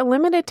 And for a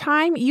limited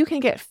time, you can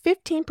get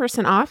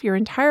 15% off your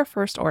entire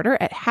first order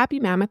at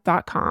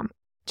happymammoth.com.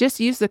 Just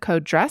use the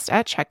code DRESSED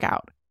at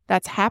checkout.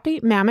 That's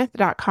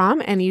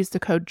happymammoth.com and use the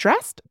code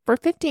DRESSED for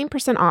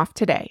 15% off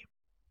today.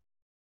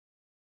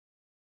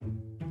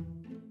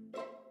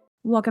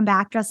 Welcome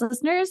back, dress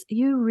listeners.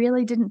 You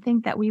really didn't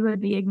think that we would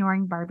be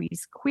ignoring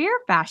Barbie's queer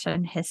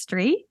fashion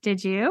history,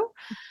 did you?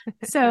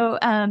 So,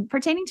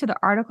 pertaining to the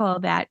article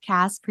that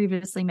Cass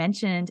previously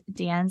mentioned,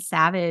 Dan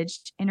Savage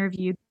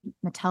interviewed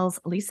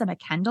Mattel's Lisa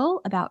McKendall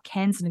about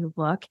Ken's new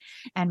look.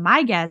 And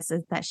my guess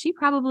is that she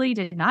probably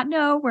did not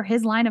know where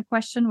his line of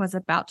question was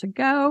about to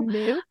go.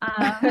 Nope.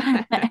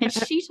 And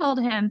she told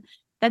him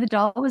that the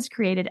doll was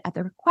created at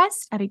the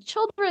request of a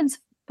children's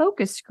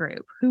focus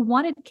group who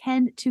wanted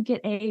Ken to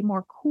get a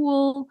more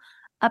cool,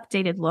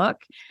 updated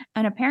look.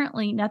 And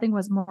apparently, nothing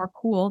was more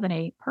cool than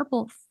a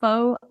purple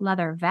faux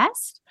leather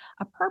vest,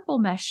 a purple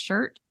mesh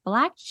shirt,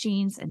 black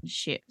jeans, and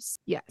shoes.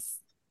 Yes.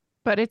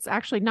 But it's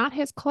actually not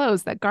his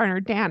clothes that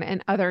garnered Dan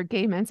and other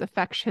gay men's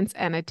affections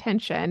and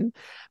attention,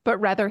 but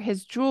rather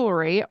his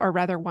jewelry, or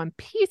rather one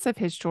piece of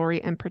his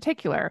jewelry in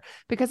particular,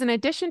 because in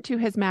addition to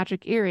his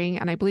magic earring,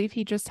 and I believe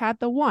he just had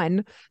the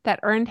one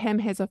that earned him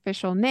his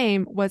official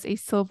name, was a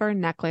silver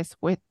necklace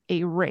with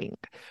a ring,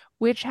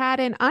 which had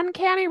an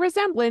uncanny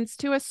resemblance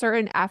to a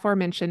certain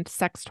aforementioned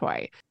sex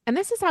toy. And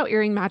this is how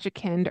Earring Magic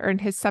Ken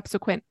earned his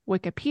subsequent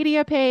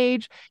Wikipedia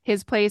page,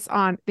 his place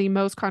on the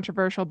most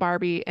controversial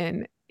Barbie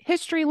in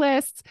history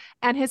lists,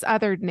 and his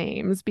other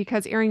names,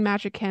 because Earring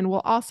Magic Ken will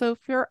also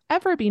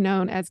forever be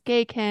known as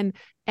Gay Ken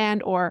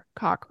and or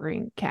Cock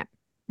Ring Ken.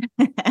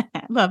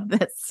 I love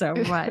this so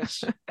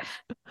much.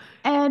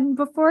 And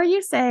before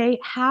you say,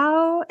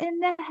 how in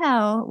the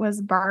hell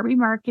was Barbie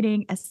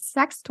marketing a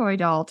sex toy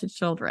doll to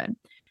children?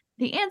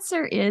 The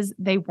answer is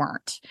they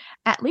weren't,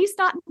 at least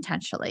not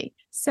intentionally.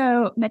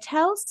 So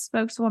Mattel's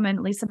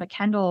spokeswoman, Lisa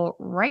McKendall,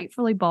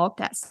 rightfully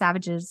balked at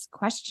Savage's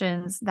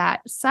questions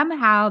that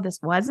somehow this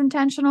was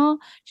intentional.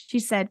 She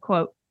said,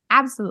 quote,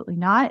 absolutely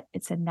not.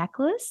 It's a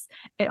necklace.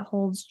 It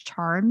holds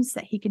charms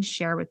that he can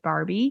share with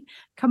Barbie.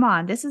 Come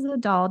on, this is a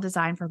doll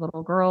designed for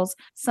little girls.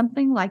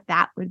 Something like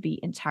that would be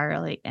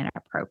entirely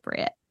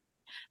inappropriate.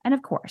 And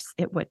of course,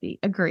 it would be.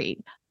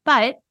 Agreed.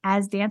 But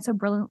as Dan so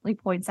brilliantly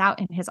points out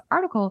in his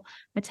article,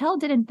 Mattel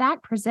did in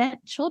fact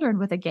present children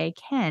with a gay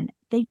Ken.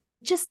 They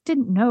just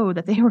didn't know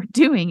that they were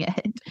doing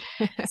it.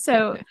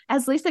 So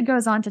as Lisa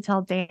goes on to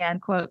tell Dan,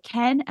 quote,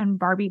 Ken and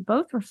Barbie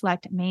both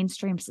reflect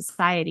mainstream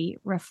society,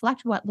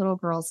 reflect what little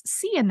girls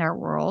see in their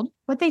world,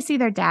 what they see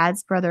their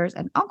dads, brothers,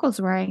 and uncles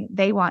wearing,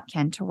 they want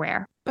Ken to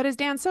wear. But as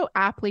Dan so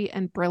aptly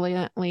and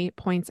brilliantly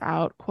points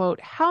out,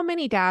 quote, how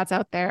many dads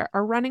out there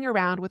are running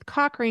around with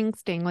cock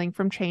rings dangling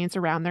from chains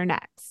around their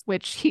necks,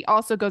 which he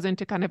also goes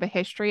into kind of a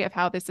history of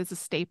how this is a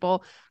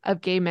staple of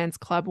gay men's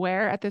club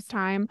wear at this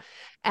time.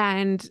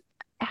 And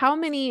how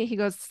many, he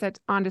goes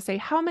on to say,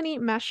 how many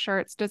mesh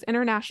shirts does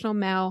International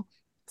Mail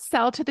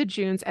sell to the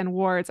Junes and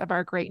wards of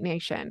our great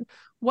nation?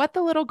 What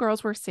the little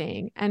girls were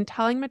seeing and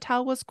telling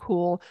Mattel was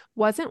cool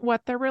wasn't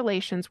what their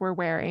relations were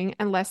wearing,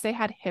 unless they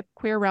had hip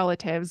queer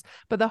relatives,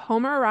 but the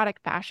homoerotic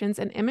fashions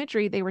and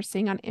imagery they were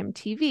seeing on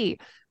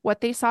MTV, what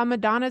they saw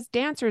Madonna's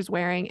dancers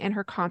wearing in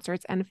her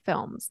concerts and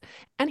films.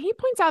 And he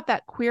points out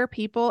that queer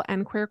people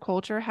and queer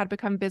culture had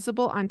become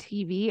visible on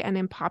TV and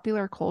in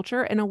popular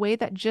culture in a way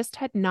that just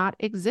had not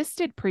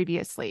existed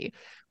previously.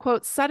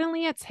 Quote,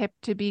 suddenly it's hip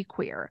to be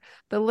queer.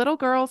 The little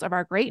girls of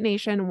our great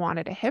nation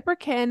wanted a hipper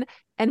Ken,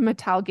 and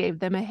Mattel gave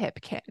them a hip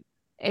Ken,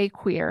 a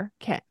queer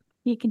Ken.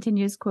 He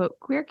continues, quote,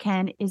 queer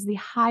Ken is the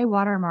high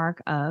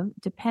watermark of,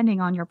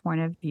 depending on your point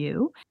of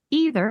view,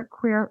 either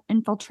queer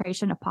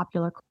infiltration of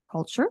popular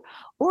culture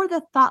or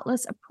the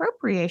thoughtless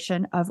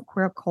appropriation of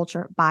queer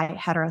culture by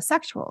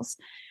heterosexuals.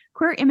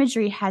 Queer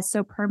imagery has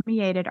so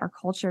permeated our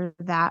culture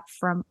that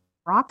from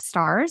rock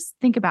stars,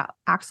 think about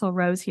Axl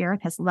Rose here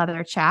and his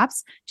leather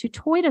chaps, to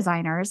toy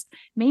designers,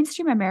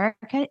 mainstream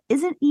America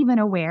isn't even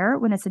aware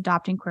when it's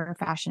adopting queer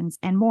fashions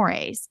and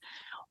mores,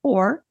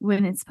 or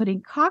when it's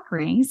putting cock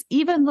rings,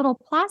 even little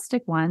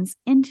plastic ones,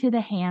 into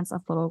the hands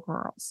of little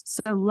girls.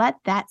 So let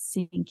that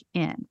sink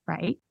in,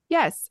 right?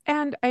 Yes.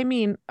 And I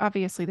mean,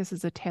 obviously, this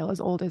is a tale as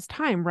old as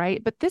time,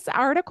 right? But this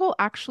article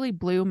actually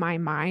blew my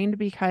mind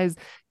because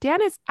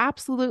Dan is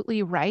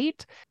absolutely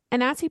right.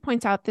 And as he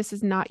points out, this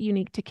is not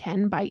unique to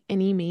Ken by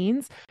any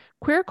means.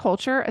 Queer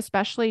culture,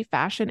 especially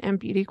fashion and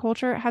beauty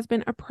culture, has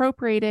been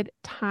appropriated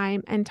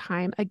time and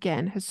time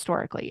again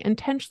historically,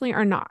 intentionally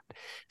or not.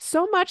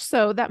 So much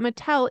so that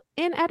Mattel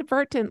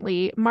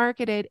inadvertently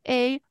marketed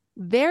a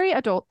very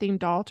adult-themed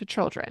doll to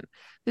children.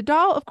 The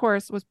doll, of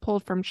course, was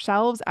pulled from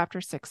shelves after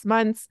 6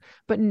 months,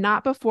 but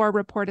not before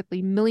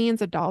reportedly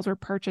millions of dolls were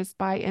purchased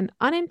by an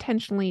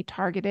unintentionally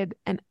targeted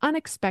and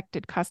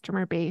unexpected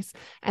customer base,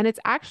 and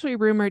it's actually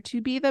rumored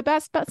to be the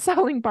best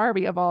best-selling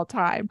Barbie of all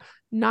time.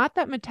 Not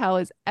that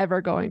Mattel is ever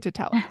going to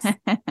tell us.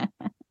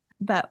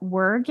 But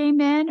were gay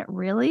men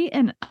really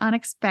an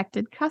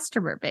unexpected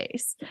customer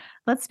base?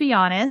 Let's be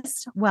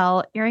honest.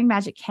 Well, Earring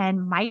Magic Ken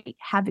might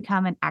have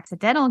become an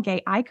accidental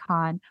gay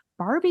icon.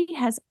 Barbie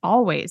has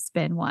always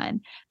been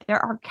one. There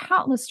are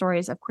countless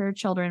stories of queer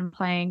children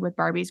playing with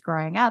Barbies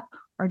growing up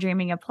or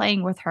dreaming of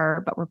playing with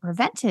her, but were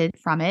prevented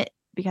from it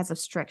because of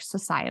strict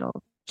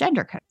societal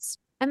gender codes.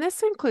 And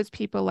this includes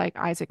people like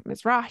Isaac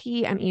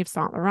Mizrahi and Yves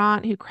Saint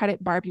Laurent, who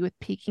credit Barbie with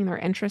piquing their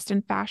interest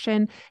in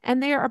fashion,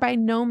 and they are by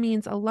no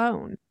means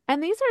alone.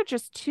 And these are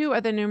just two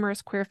of the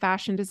numerous queer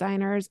fashion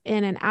designers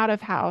in and out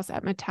of house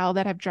at Mattel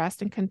that have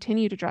dressed and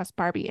continue to dress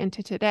Barbie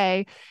into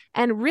today.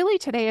 And really,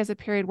 today is a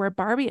period where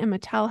Barbie and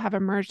Mattel have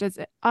emerged as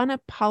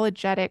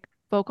unapologetic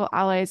vocal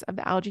allies of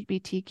the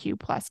LGBTQ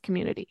plus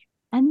community.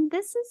 And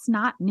this is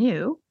not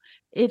new.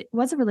 It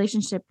was a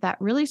relationship that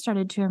really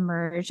started to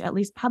emerge, at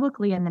least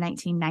publicly, in the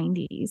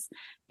 1990s.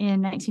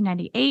 In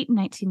 1998 and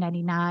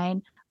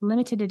 1999,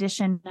 limited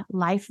edition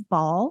Life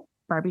Ball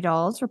Barbie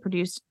dolls were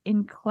produced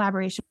in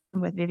collaboration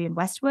with Vivienne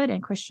Westwood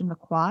and Christian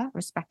Lacroix,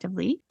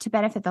 respectively, to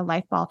benefit the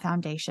Life Ball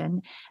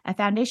Foundation, a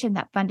foundation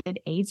that funded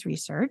AIDS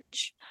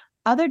research.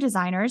 Other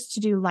designers to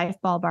do Life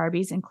Ball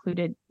Barbies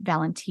included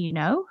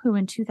Valentino, who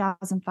in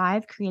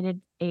 2005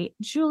 created a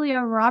Julia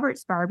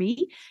Roberts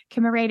Barbie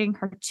commemorating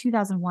her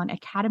 2001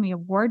 Academy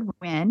Award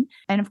win.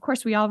 And of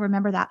course, we all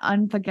remember that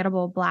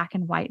unforgettable black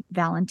and white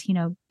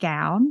Valentino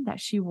gown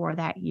that she wore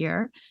that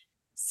year.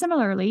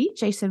 Similarly,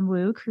 Jason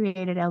Wu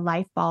created a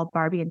Life Ball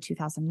Barbie in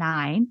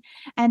 2009,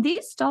 and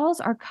these dolls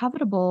are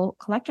covetable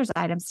collector's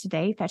items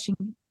today, fetching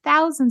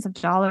thousands of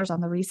dollars on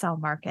the resale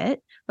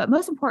market. But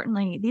most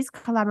importantly, these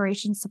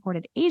collaborations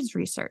supported AIDS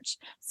research,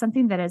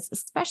 something that is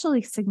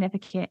especially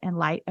significant in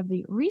light of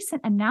the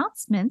recent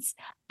announcements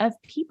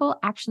of people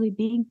actually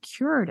being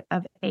cured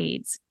of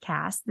AIDS.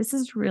 Cass, this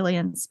is really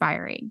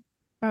inspiring.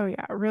 Oh,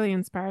 yeah, really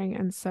inspiring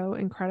and so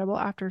incredible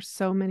after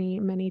so many,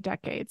 many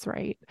decades,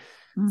 right?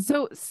 Mm-hmm.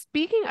 So,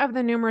 speaking of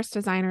the numerous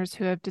designers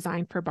who have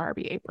designed for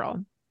Barbie,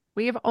 April,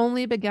 we have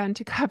only begun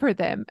to cover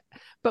them,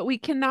 but we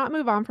cannot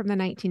move on from the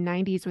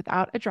 1990s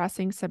without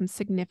addressing some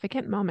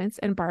significant moments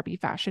in Barbie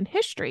fashion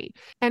history.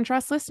 And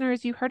trust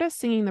listeners, you heard us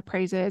singing the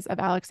praises of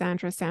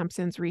Alexandra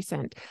Sampson's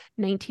recent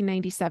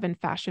 1997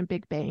 Fashion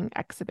Big Bang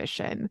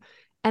exhibition.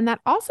 And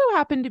that also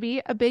happened to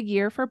be a big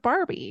year for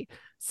Barbie.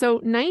 So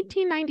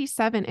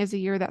 1997 is a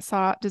year that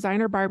saw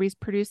designer Barbies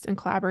produced in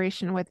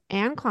collaboration with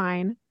Anne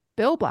Klein,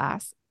 Bill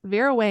Blass,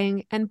 Vera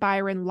Wang, and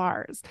Byron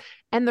Lars.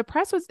 And the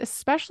press was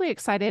especially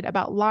excited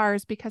about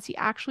Lars because he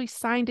actually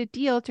signed a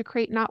deal to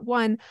create not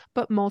one,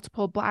 but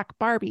multiple Black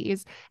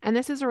Barbies. And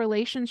this is a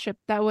relationship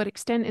that would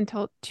extend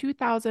until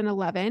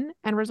 2011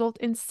 and result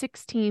in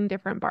 16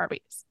 different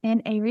Barbies.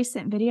 In a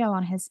recent video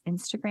on his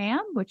Instagram,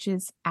 which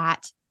is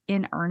at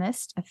In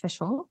Earnest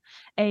Official,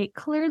 a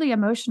clearly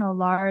emotional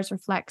Lars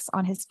reflects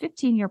on his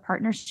 15-year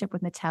partnership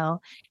with Mattel,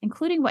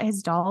 including what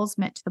his dolls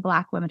meant to the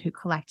Black women who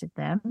collected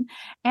them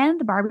and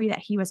the Barbie that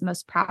he was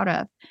most proud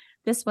of.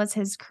 This was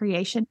his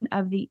creation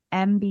of the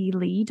M.B.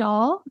 Lee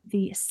doll,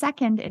 the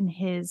second in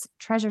his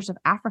Treasures of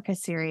Africa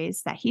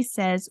series that he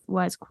says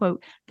was,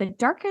 quote, the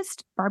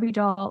darkest Barbie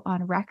doll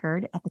on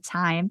record at the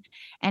time.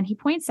 And he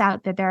points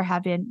out that there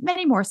have been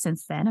many more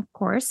since then, of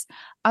course.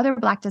 Other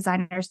Black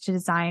designers to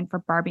design for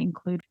Barbie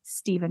include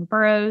Stephen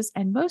Burrows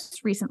and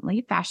most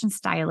recently fashion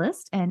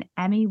stylist and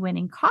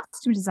Emmy-winning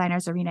costume designer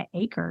Zarina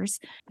Akers,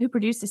 who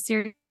produced a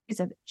series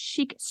of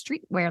chic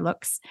streetwear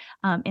looks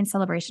in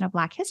celebration of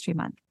Black History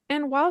Month.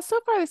 And while so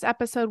far this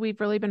episode,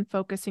 we've really been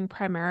focusing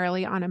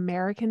primarily on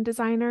American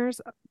designers,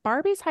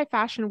 Barbie's high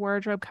fashion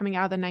wardrobe coming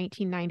out of the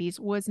 1990s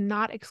was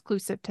not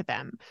exclusive to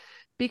them.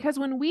 Because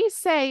when we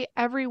say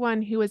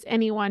everyone who is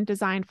anyone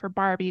designed for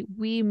Barbie,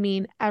 we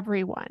mean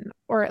everyone,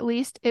 or at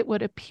least it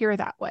would appear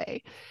that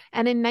way.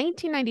 And in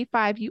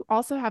 1995, you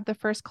also have the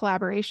first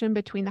collaboration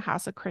between the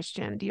House of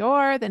Christian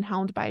Dior, then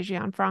helmed by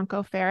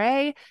Gianfranco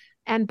Ferré,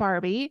 and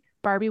Barbie.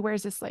 Barbie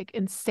wears this like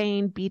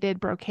insane beaded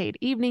brocade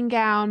evening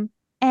gown.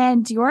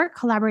 And Dior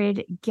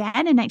collaborated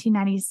again in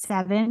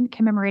 1997,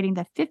 commemorating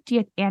the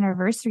 50th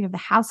anniversary of the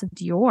House of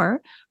Dior,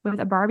 with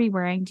a Barbie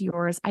wearing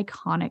Dior's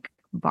iconic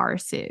bar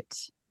suit,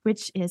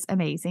 which is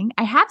amazing.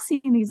 I have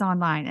seen these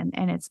online,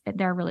 and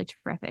they're really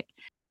terrific.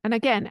 And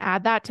again,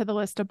 add that to the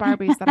list of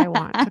Barbies that I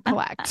want to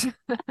collect.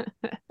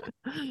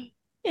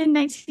 In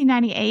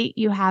 1998,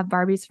 you have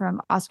Barbies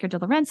from Oscar de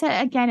la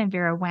Renta again and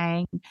Vera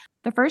Wang,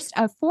 the first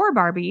of 4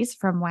 Barbies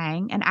from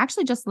Wang. And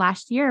actually, just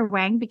last year,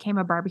 Wang became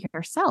a Barbie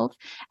herself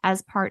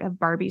as part of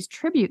Barbie's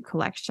tribute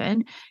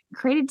collection,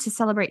 created to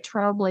celebrate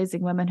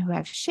trailblazing women who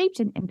have shaped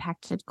and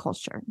impacted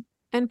culture.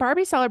 And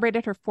Barbie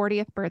celebrated her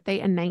 40th birthday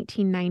in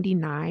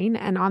 1999.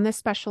 And on this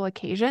special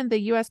occasion, the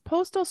U.S.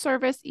 Postal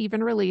Service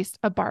even released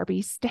a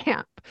Barbie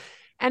stamp.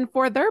 And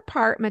for their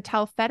part,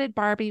 Mattel feted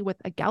Barbie with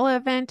a gala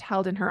event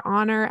held in her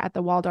honor at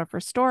the Waldorf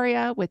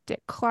Astoria with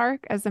Dick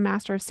Clark as the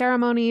master of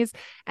ceremonies.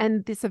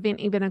 And this event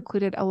even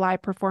included a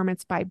live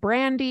performance by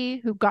Brandy,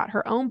 who got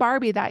her own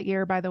Barbie that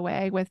year, by the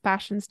way, with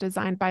fashions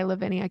designed by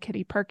Lavinia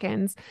Kitty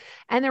Perkins.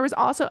 And there was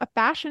also a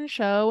fashion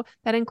show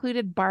that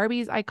included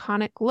Barbie's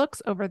iconic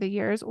looks over the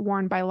years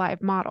worn by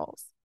live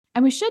models.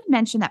 And we should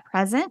mention that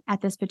present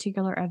at this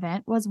particular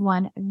event was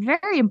one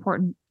very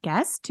important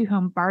guest to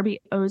whom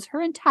Barbie owes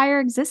her entire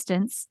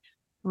existence,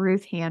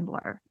 Ruth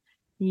Handler.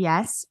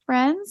 Yes,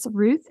 friends,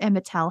 Ruth and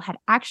Mattel had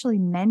actually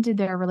mended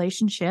their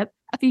relationship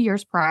a few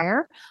years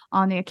prior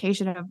on the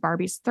occasion of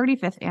Barbie's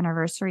 35th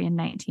anniversary in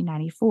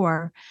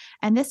 1994.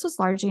 And this was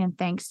largely in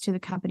thanks to the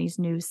company's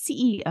new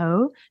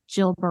CEO,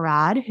 Jill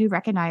Barad, who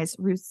recognized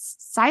Ruth's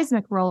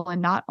seismic role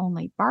in not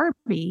only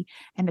Barbie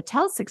and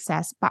Mattel's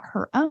success, but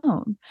her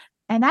own.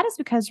 And that is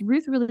because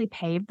Ruth really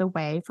paved the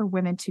way for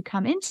women to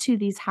come into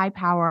these high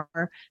power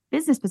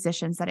business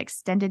positions that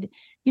extended,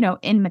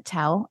 in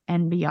Mattel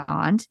and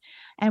beyond.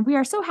 And we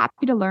are so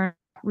happy to learn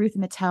Ruth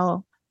and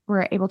Mattel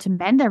were able to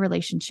mend their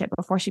relationship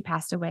before she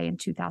passed away in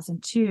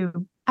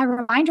 2002. A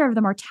reminder of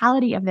the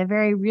mortality of the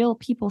very real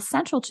people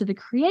central to the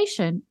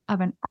creation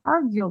of an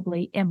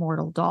arguably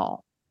immortal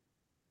doll.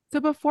 So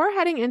before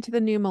heading into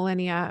the new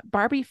millennia,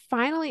 Barbie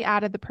finally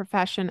added the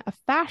profession of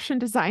fashion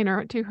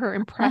designer to her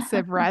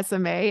impressive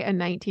resume in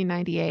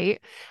 1998.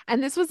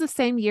 And this was the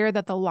same year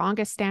that the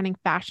longest standing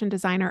fashion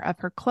designer of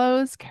her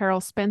clothes,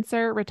 Carol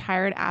Spencer,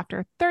 retired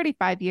after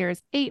 35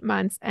 years, 8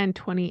 months, and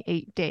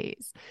 28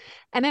 days.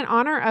 And in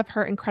honor of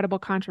her incredible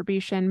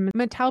contribution,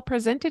 Mattel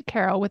presented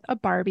Carol with a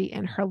Barbie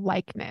in her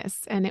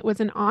likeness. And it was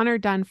an honor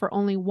done for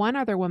only one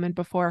other woman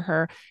before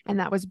her, and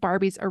that was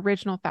Barbie's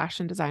original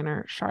fashion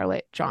designer,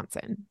 Charlotte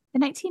Johnson. The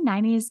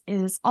 1990s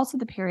is also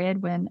the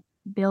period when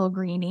Bill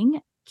Greening,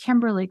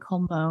 Kimberly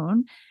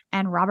Colmone,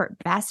 and Robert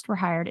Best were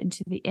hired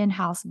into the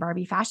in-house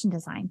Barbie fashion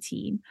design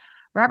team.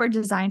 Robert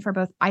designed for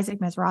both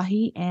Isaac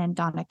Mizrahi and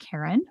Donna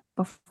Karan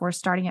before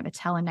starting at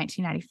Mattel in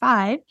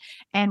 1995,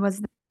 and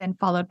was then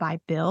followed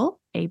by Bill,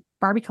 a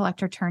Barbie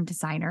collector turned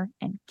designer,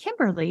 and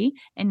Kimberly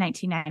in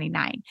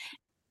 1999.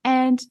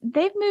 And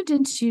they've moved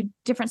into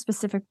different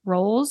specific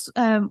roles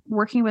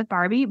working with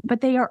Barbie,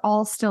 but they are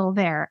all still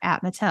there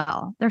at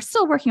Mattel. They're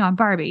still working on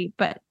Barbie,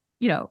 but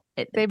they're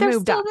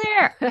moved still up.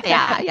 there.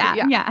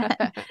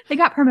 Yeah. They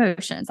got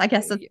promotions. I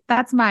guess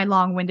that's my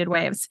long-winded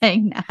way of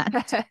saying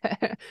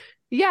that.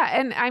 Yeah.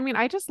 And I mean,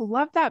 I just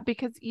love that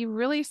because you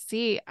really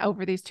see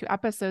over these 2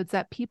 episodes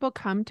that people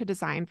come to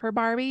design for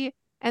Barbie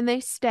and they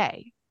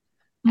stay.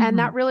 And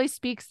that really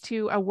speaks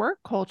to a work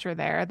culture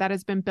there that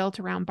has been built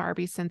around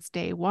Barbie since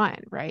day one,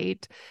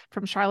 right?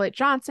 From Charlotte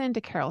Johnson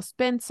to Carol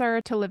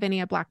Spencer to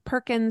Lavinia Black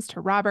Perkins to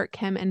Robert,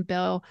 Kim, and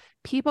Bill,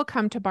 people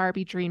come to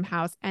Barbie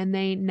Dreamhouse and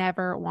they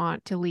never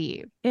want to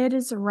leave. It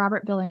is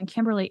Robert, Bill, and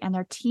Kimberly and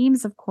their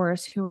teams, of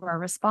course, who are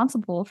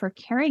responsible for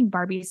carrying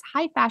Barbie's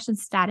high fashion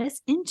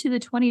status into the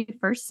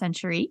 21st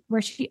century,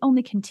 where she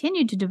only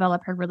continued to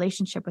develop her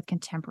relationship with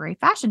contemporary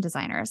fashion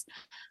designers.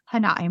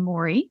 Hanae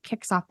Mori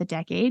kicks off the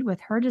decade with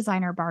her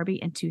designer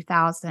Barbie in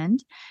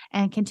 2000.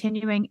 And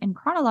continuing in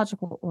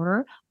chronological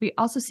order, we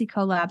also see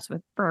collabs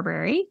with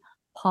Burberry,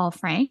 Paul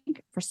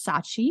Frank,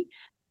 Versace,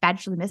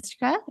 Badgley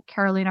Mystica,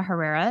 Carolina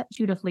Herrera,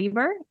 Judith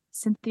Lieber,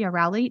 Cynthia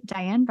Rowley,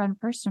 Diane von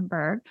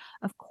Furstenberg,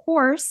 of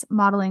course,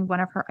 modeling one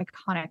of her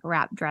iconic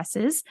wrap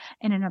dresses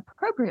in an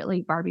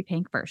appropriately Barbie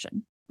pink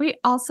version. We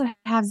also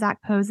have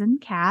Zac Posen,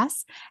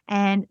 Cass,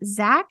 and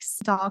Zac's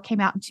doll came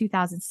out in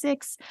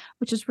 2006,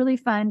 which is really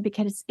fun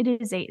because it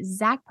is a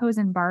Zac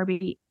Posen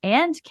Barbie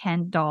and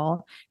Ken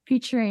doll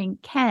featuring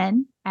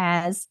Ken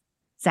as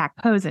Zac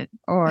Posen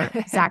or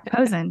Zac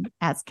Posen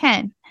as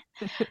Ken.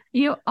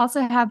 You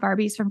also have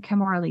Barbies from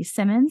Kimora Lee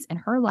Simmons in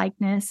her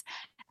likeness,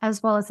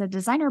 as well as a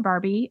designer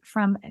Barbie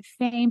from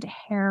famed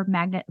hair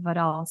magnet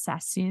Vidal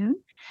Sassoon.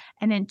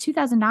 And in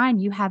 2009,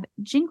 you have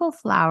Jingle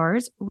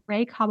Flowers,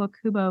 Ray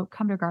Kawakubo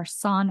Comme des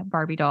Garçons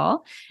Barbie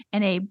doll,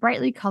 and a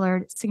brightly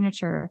colored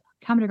signature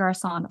Comme des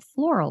Garçons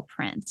floral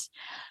print.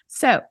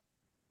 So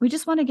we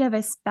just want to give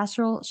a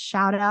special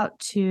shout out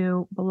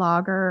to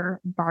blogger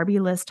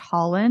Barbie List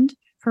Holland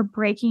for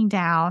breaking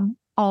down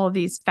all of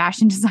these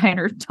fashion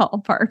designer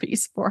doll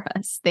Barbies for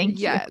us. Thank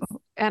you.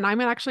 And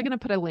I'm actually going to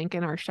put a link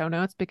in our show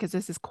notes because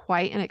this is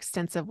quite an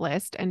extensive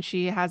list and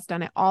she has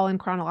done it all in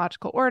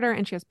chronological order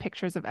and she has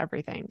pictures of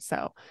everything.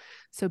 So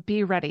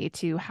be ready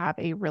to have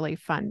a really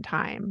fun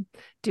time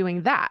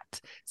doing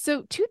that.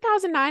 So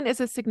 2009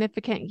 is a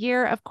significant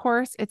year. Of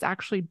course, it's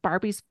actually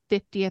Barbie's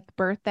 50th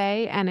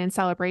birthday. And in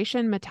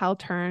celebration, Mattel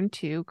turned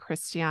to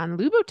Christian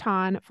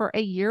Louboutin for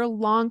a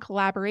year-long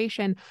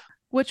collaboration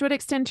which would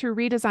extend to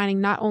redesigning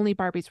not only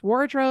Barbie's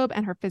wardrobe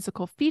and her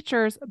physical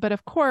features, but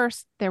of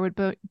course, there would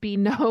be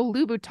no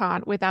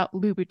Louboutin without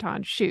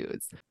Louboutin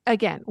shoes.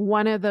 Again,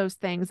 one of those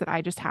things that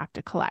I just have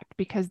to collect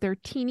because they're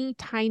teeny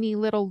tiny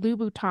little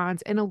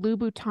Louboutins in a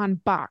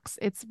Louboutin box.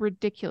 It's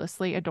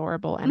ridiculously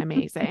adorable and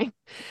amazing.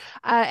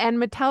 And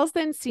Mattel's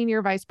then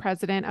senior vice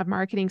president of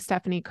marketing,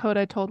 Stephanie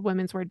Coda, told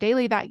Women's Wear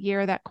Daily that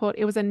year that, quote,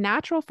 it was a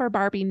natural for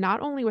Barbie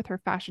not only with her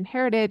fashion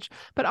heritage,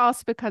 but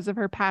also because of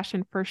her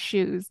passion for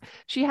shoes.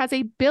 She has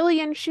a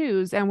billion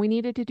shoes and we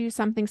needed to do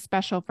something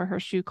special for her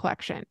shoe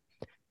collection.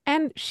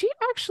 And she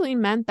actually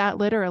meant that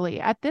literally.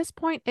 At this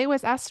point, it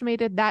was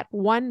estimated that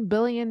 1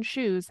 billion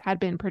shoes had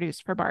been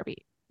produced for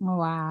Barbie.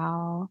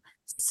 Wow.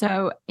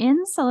 So,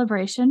 in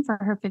celebration for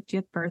her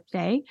 50th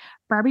birthday,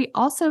 Barbie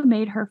also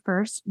made her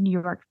first New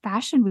York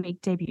Fashion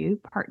Week debut,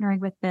 partnering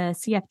with the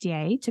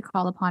CFDA to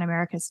call upon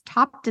America's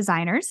top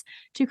designers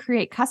to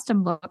create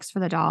custom looks for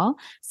the doll,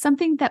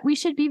 something that we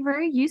should be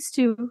very used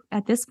to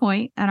at this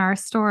point in our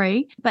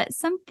story. But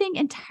something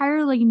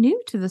entirely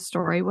new to the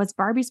story was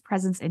Barbie's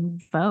presence in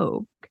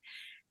Vogue.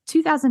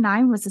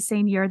 2009 was the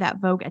same year that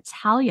Vogue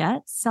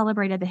Italia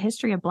celebrated the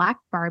history of Black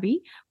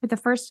Barbie with the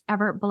first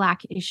ever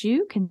Black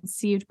issue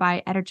conceived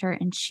by editor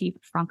in chief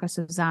Franco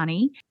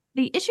Susani.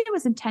 The issue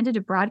was intended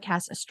to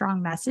broadcast a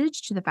strong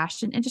message to the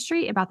fashion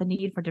industry about the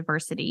need for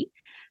diversity,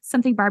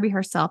 something Barbie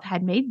herself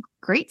had made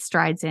great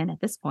strides in at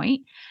this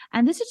point.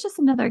 And this is just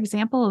another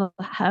example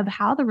of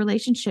how the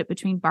relationship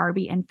between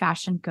Barbie and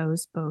fashion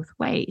goes both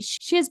ways.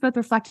 She is both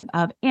reflective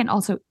of and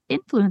also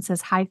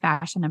influences high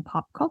fashion and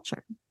pop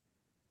culture.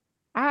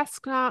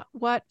 Ask not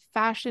what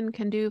fashion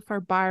can do for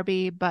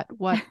Barbie, but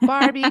what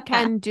Barbie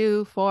can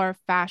do for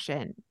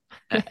fashion.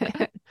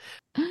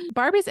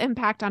 Barbie's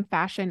impact on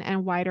fashion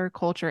and wider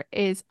culture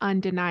is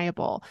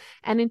undeniable.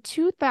 And in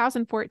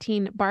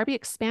 2014, Barbie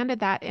expanded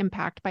that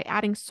impact by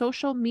adding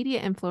social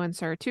media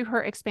influencer to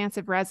her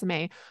expansive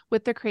resume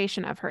with the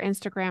creation of her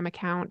Instagram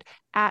account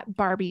at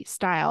Barbie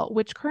Style,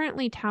 which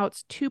currently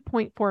touts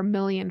 2.4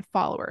 million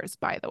followers,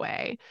 by the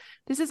way.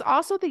 This is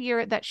also the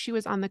year that she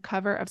was on the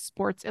cover of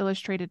Sports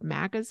Illustrated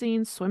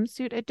magazine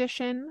swimsuit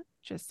edition.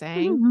 Just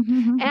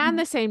saying. And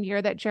the same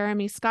year that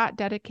Jeremy Scott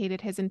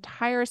dedicated his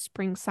entire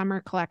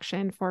spring-summer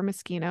collection for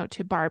Moschino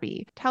to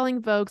Barbie,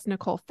 telling Vogue's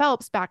Nicole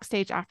Phelps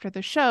backstage after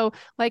the show,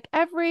 like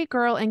every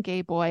girl and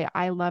gay boy,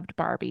 I loved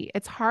Barbie.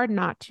 It's hard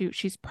not to.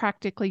 She's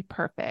practically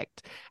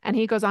perfect. And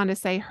he goes on to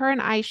say, her and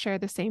I share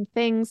the same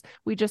things.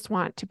 We just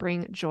want to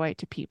bring joy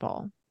to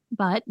people.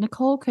 But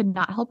Nicole could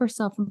not help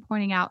herself from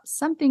pointing out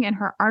something in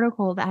her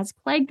article that has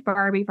plagued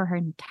Barbie for her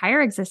entire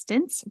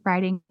existence,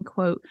 writing,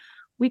 quote,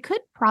 we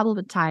could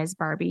problematize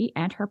Barbie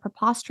and her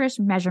preposterous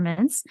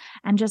measurements.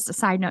 And just a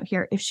side note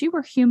here, if she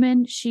were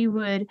human, she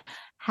would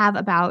have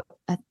about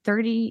a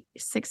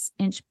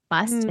 36-inch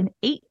bust, an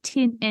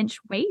 18-inch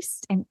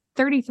waist, and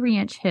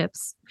 33-inch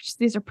hips, which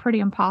these are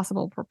pretty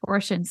impossible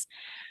proportions.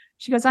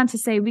 She goes on to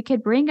say, we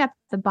could bring up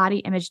the body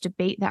image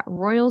debate that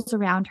roils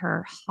around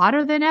her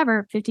hotter than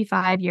ever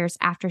 55 years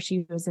after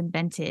she was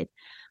invented.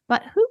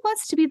 But who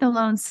wants to be the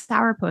lone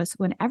sourpuss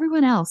when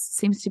everyone else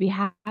seems to be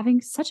having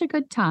such a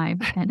good time?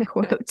 End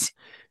quote.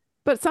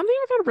 But something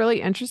I found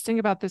really interesting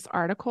about this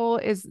article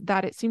is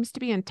that it seems to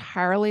be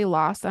entirely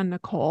lost on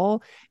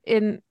Nicole.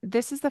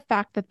 This is the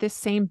fact that this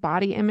same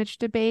body image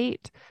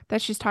debate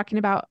that she's talking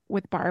about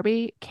with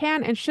Barbie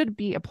can and should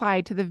be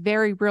applied to the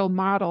very real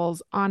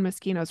models on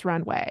Moschino's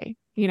runway.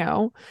 You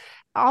know,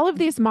 all of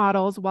these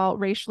models, while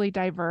racially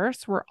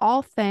diverse, were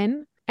all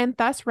thin and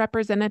thus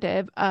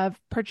representative of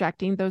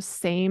projecting those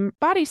same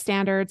body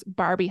standards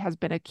Barbie has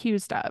been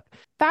accused of.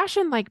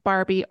 Fashion like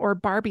Barbie or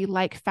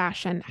Barbie-like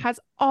fashion has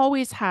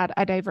always had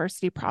a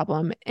diversity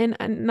problem in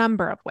a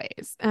number of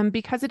ways,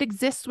 because it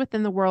exists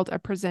within the world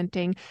of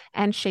presenting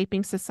and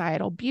shaping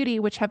societal beauty,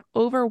 which have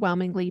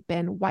overwhelmingly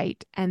been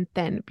white and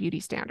thin beauty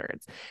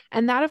standards.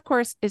 And that, of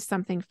course, is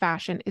something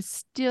fashion is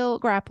still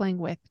grappling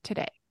with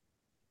today.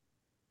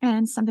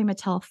 And something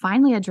Mattel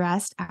finally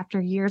addressed after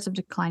years of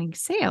declining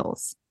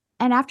sales.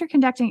 And after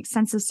conducting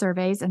extensive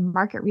surveys and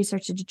market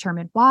research to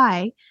determine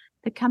why,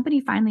 the company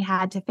finally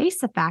had to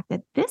face the fact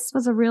that this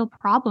was a real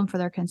problem for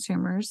their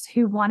consumers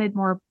who wanted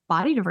more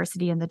body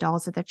diversity in the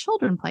dolls that their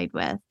children played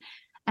with.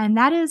 And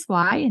that is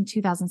why in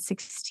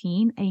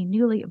 2016, a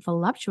newly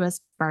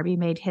voluptuous Barbie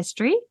made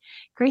history,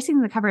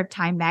 gracing the cover of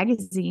Time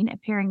magazine,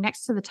 appearing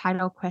next to the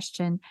title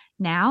question,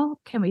 "Now,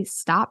 can we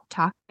stop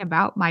talking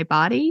about my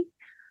body?"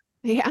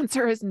 The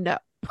answer is no.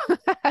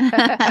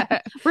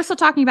 We're still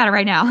talking about it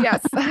right now.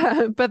 Yes,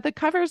 but the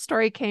cover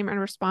story came in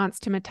response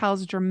to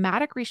Mattel's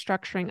dramatic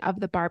restructuring of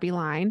the Barbie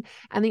line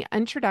and the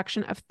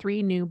introduction of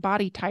 3 new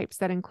body types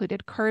that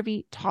included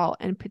curvy, tall,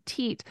 and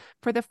petite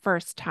for the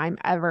first time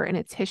ever in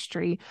its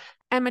history.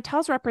 And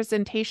Mattel's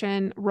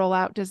representation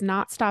rollout does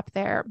not stop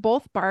there.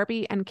 Both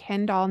Barbie and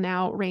Ken doll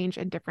now range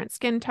in different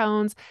skin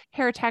tones,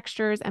 hair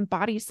textures, and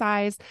body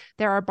size.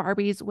 There are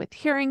Barbies with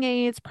hearing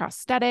aids,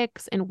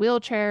 prosthetics, and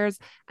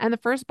wheelchairs, and the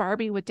first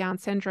Barbie with Down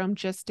syndrome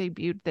just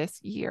debuted this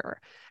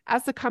year.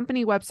 As the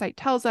company website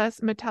tells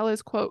us, Mattel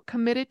is, quote,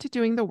 committed to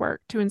doing the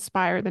work to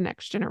inspire the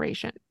next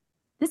generation.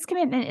 This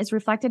commitment is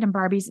reflected in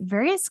Barbie's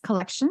various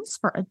collections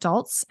for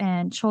adults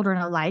and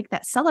children alike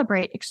that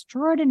celebrate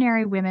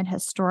extraordinary women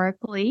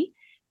historically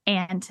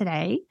and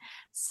today,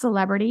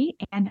 celebrity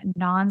and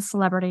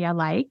non-celebrity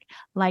alike,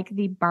 like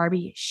the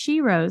Barbie She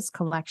Rose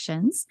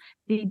collections,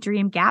 the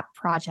Dream Gap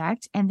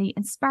Project, and the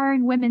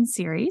Inspiring Women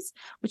series,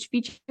 which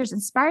features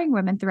inspiring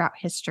women throughout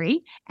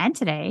history and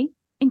today,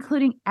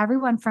 including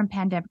everyone from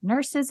pandemic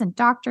nurses and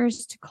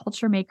doctors to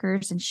culture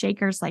makers and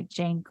shakers like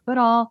Jane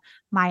Goodall,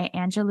 Maya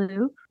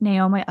Angelou,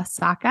 Naomi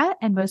Osaka,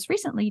 and most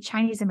recently,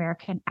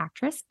 Chinese-American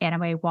actress Anna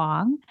May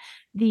Wong,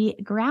 the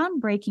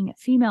groundbreaking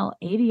female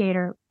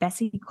aviator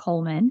Bessie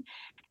Coleman,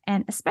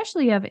 and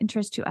especially of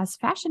interest to us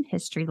fashion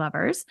history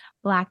lovers,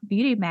 Black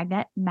beauty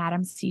magnet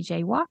Madam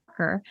C.J.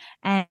 Walker.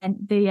 And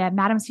the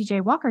Madam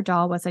C.J. Walker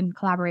doll was in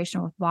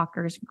collaboration with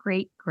Walker's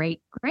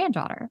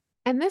great-great-granddaughter.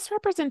 And this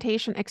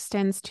representation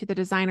extends to the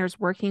designers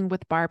working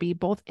with Barbie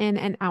both in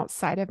and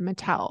outside of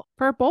Mattel.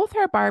 For both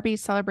her Barbies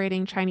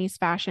celebrating Chinese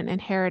fashion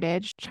and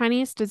heritage,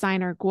 Chinese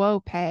designer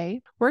Guo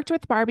Pei worked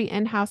with Barbie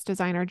in-house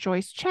designer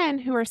Joyce Chen,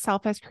 who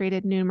herself has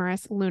created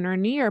numerous Lunar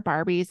New Year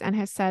Barbies and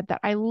has said that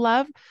I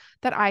love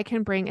that I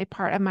can bring a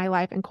part of my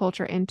life and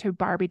culture into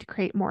Barbie to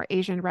create more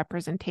Asian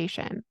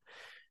representation.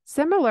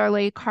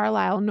 Similarly,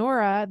 Carlisle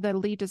Nora, the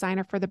lead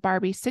designer for the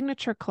Barbie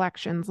Signature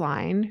Collections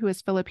line, who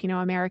is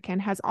Filipino-American,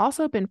 has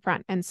also been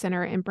front and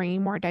center in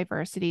bringing more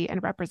diversity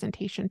and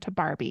representation to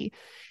Barbie.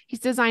 He's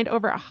designed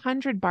over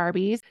 100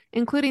 Barbies,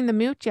 including the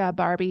Mutya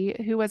Barbie,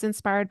 who was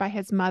inspired by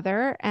his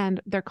mother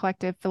and their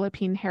collective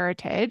Philippine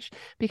heritage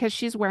because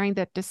she's wearing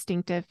the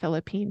distinctive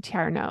Philippine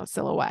tierno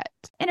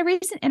silhouette. In a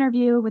recent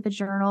interview with the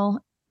journal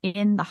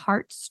In the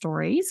Heart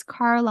Stories,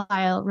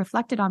 Carlisle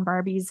reflected on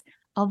Barbie's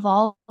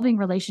evolving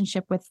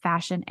relationship with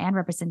fashion and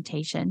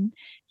representation.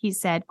 He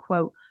said,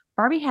 quote,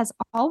 Barbie has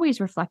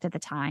always reflected the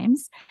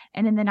times,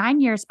 and in the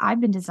 9 years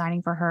I've been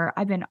designing for her,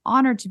 I've been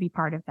honored to be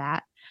part of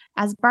that.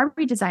 As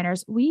Barbie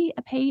designers, we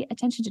pay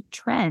attention to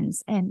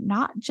trends, and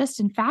not just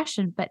in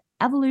fashion, but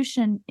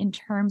evolution in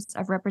terms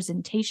of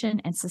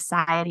representation and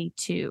society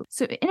too.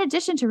 So in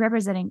addition to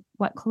representing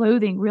what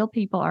clothing real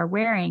people are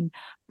wearing,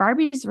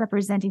 Barbie's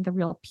representing the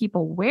real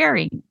people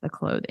wearing the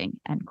clothing,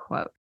 end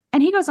quote.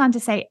 And he goes on to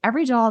say,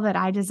 every doll that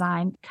I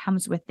design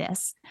comes with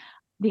this,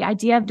 the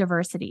idea of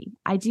diversity,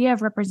 idea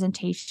of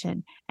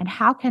representation, and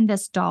how can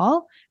this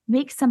doll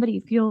make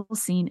somebody feel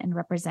seen and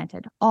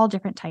represented, all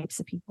different types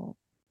of people.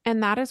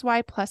 And that is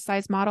why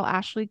plus-size model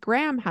Ashley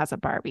Graham has a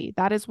Barbie.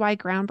 That is why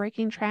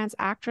groundbreaking trans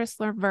actress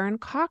Laverne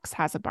Cox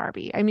has a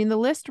Barbie. I mean, the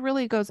list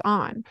really goes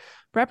on.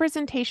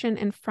 Representation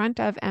in front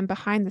of and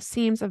behind the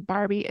seams of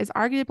Barbie is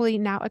arguably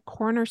now a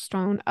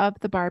cornerstone of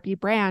the Barbie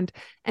brand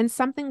and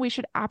something we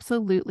should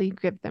absolutely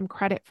give them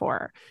credit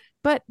for.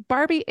 But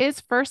Barbie is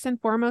first and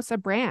foremost a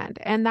brand,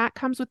 and that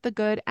comes with the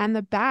good and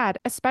the bad,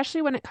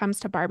 especially when it comes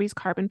to Barbie's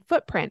carbon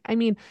footprint. I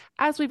mean,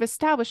 as we've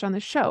established on the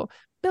show,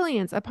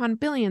 billions upon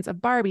billions of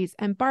Barbies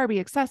and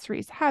Barbie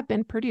accessories have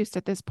been produced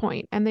at this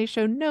point, and they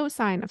show no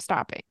sign of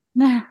stopping.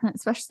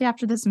 Especially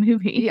after this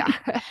movie. Yeah.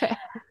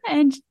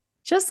 And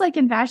just like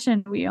in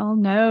fashion, we all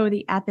know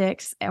the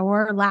ethics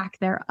or lack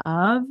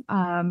thereof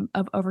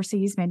of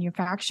overseas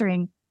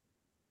manufacturing.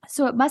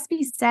 So it must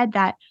be said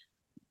that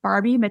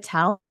Barbie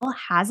Mattel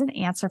has an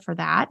answer for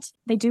that.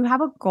 They do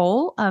have a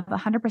goal of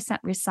 100%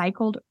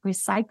 recycled,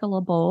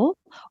 recyclable,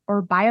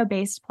 or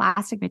bio-based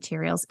plastic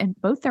materials in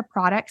both their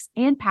products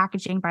and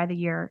packaging by the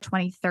year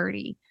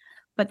 2030.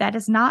 But that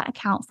does not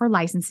account for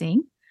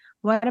licensing.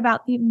 What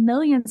about the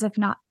millions, if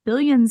not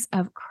billions,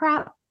 of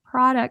crap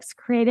products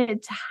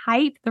created to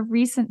hype the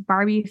recent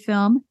Barbie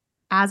film,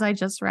 as I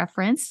just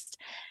referenced?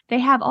 They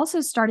have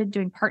also started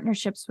doing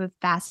partnerships with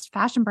fast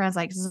fashion brands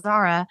like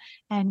Zara.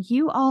 And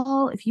you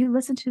all, if you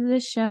listen to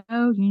this show,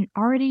 you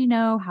already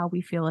know how we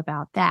feel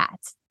about that.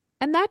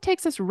 And that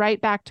takes us right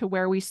back to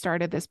where we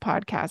started this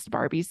podcast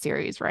Barbie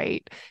series,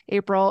 right,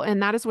 April? And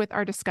that is with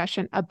our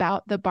discussion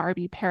about the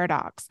Barbie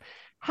paradox.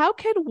 How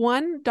could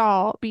one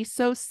doll be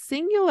so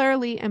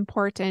singularly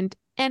important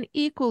and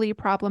equally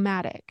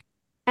problematic?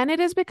 And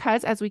it is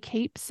because, as we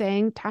keep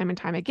saying time and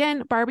time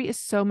again, Barbie is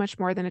so much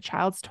more than a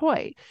child's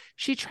toy.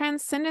 She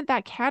transcended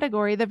that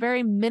category the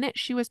very minute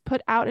she was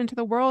put out into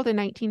the world in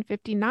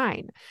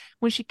 1959,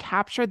 when she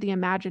captured the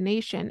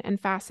imagination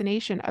and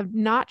fascination of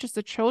not just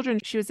the children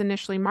she was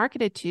initially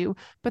marketed to,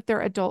 but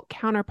their adult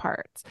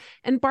counterparts.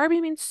 And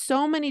Barbie means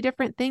so many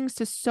different things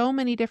to so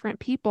many different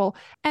people,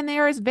 and they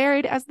are as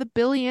varied as the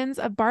billions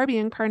of Barbie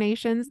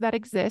incarnations that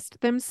exist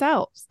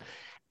themselves.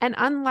 And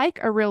unlike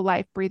a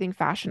real-life breathing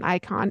fashion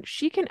icon,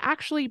 she can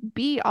actually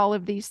be all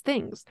of these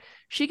things.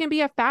 She can be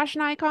a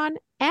fashion icon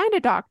and a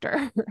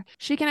doctor.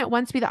 She can at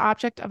once be the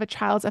object of a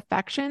child's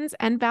affections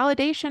and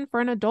validation for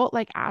an adult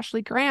like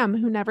Ashley Graham,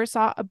 who never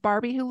saw a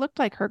Barbie who looked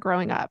like her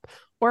growing up,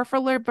 or for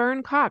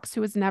Laverne Cox,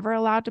 who was never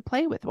allowed to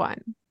play with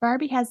one.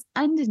 Barbie has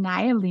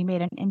undeniably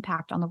made an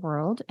impact on the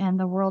world, and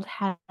the world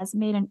has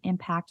made an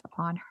impact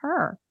upon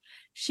her.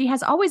 She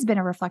has always been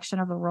a reflection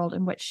of the world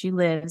in which she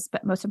lives,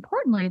 but most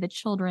importantly, the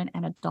children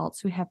and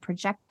adults who have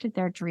projected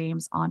their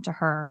dreams onto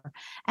her.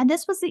 And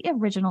this was the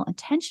original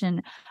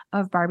intention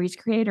of Barbie's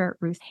creator,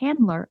 Ruth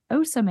Handler,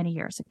 oh so many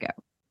years ago.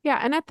 Yeah,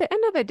 and at the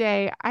end of the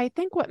day, I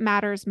think what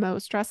matters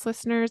most, dress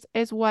listeners,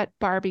 is what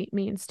Barbie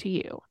means to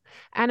you.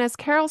 And as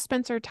Carol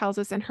Spencer tells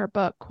us in her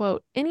book,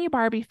 quote, any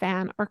Barbie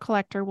fan or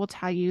collector will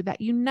tell you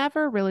that you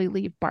never really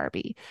leave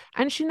Barbie,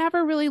 and she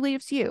never really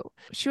leaves you.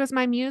 She was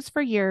my muse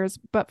for years,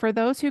 but for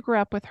those who grew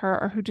up with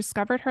her or who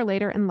discovered her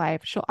later in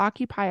life, she'll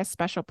occupy a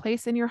special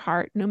place in your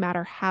heart no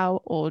matter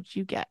how old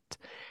you get.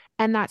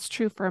 And that's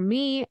true for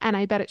me, and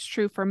I bet it's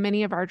true for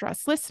many of our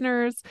dress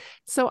listeners.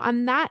 So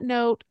on that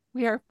note,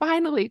 We are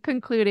finally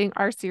concluding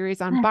our series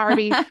on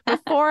Barbie.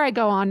 Before I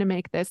go on to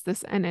make this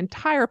an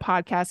entire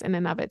podcast in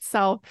and of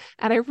itself,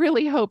 and I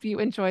really hope you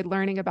enjoyed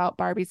learning about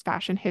Barbie's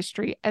fashion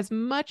history as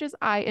much as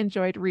I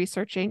enjoyed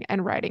researching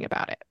and writing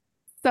about it.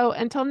 So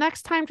until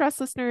next time,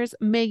 dress listeners,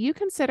 may you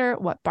consider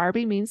what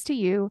Barbie means to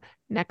you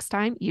next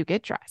time you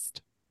get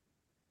dressed.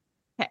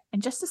 Okay,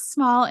 and just a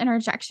small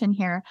interjection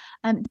here.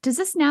 Does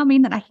this now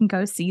mean that I can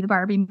go see the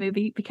Barbie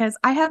movie? Because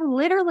I have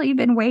literally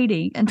been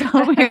waiting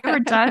until we were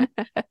done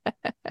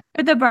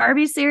with the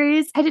Barbie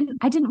series. I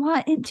didn't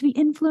want it to be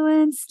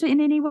influenced in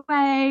any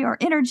way or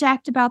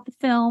interject about the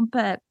film,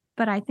 but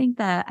I think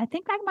I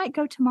might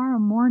go tomorrow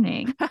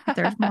morning if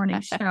there's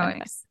morning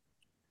showings.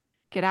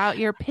 Get out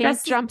your pink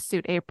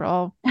jumpsuit,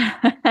 April.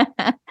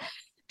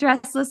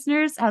 Dress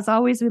listeners, as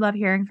always, we love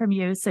hearing from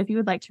you. So if you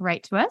would like to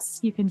write to us,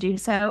 you can do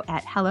so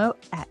at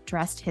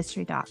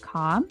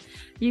hello@dressedhistory.com.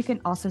 You can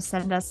also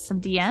send us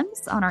some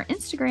DMs on our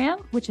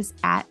Instagram, which is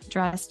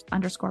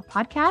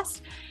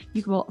 @dressed_podcast.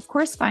 You will, of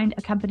course, find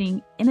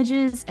accompanying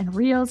images and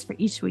reels for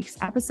each week's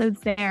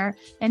episodes there.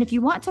 And if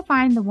you want to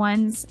find the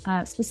ones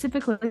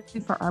specifically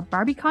for our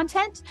Barbie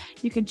content,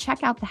 you can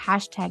check out the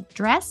hashtag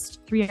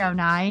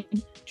dressed309,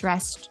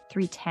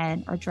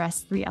 dressed310, or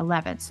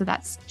dressed311. So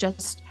that's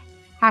just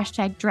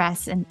hashtag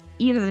dress and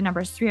either the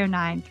numbers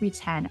 309,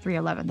 310,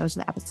 311. Those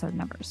are the episode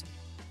numbers.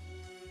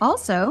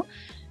 Also,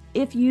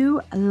 if you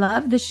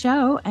love the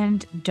show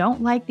and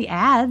don't like the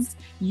ads,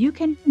 you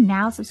can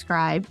now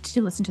subscribe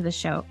to listen to the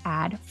show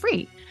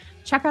ad-free.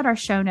 Check out our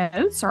show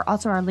notes or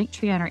also our link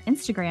tree on our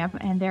Instagram,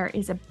 and there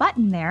is a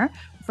button there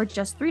for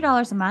just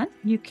 $3 a month.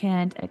 You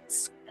can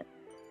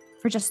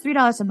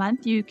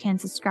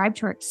subscribe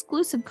to our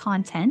exclusive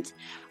content,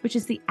 which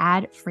is the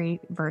ad-free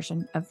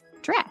version of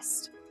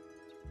Dressed.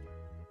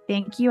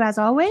 Thank you as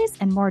always,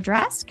 and more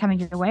Dressed coming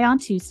your way on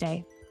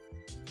Tuesday.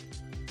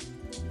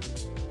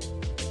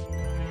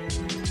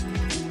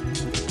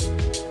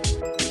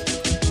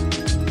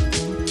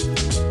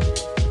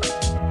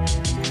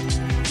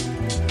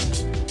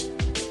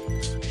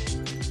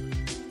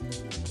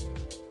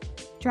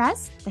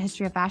 Dressed, the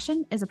History of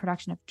Fashion is a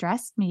production of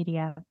Dressed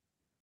Media.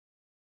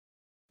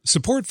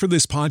 Support for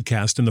this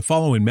podcast and the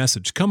following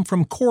message come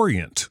from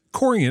Corient.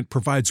 Corient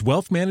provides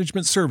wealth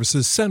management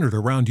services centered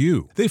around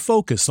you. They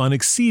focus on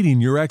exceeding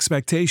your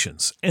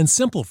expectations and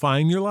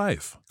simplifying your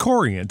life.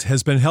 Corient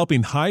has been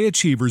helping high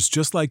achievers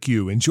just like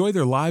you enjoy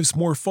their lives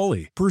more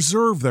fully,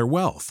 preserve their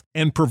wealth,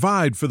 and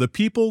provide for the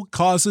people,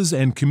 causes,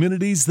 and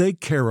communities they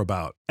care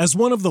about. As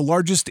one of the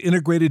largest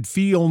integrated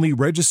fee-only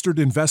registered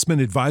investment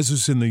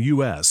advisors in the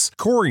U.S.,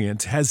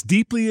 Corient has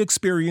deeply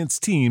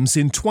experienced teams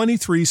in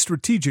 23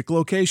 strategic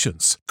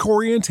locations.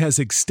 Corient has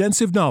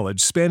extensive knowledge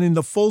spanning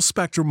the full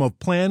spectrum of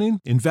planning,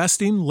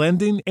 investing,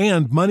 lending,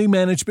 and money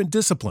management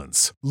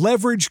disciplines.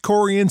 Leverage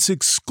Corient's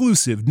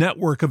exclusive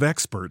network of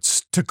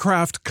experts to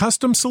craft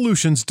custom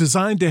solutions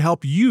designed to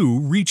help you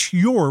reach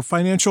your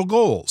financial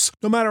goals,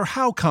 no matter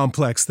how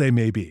complex they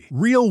may be.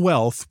 Real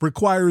wealth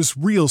requires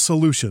real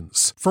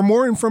solutions. For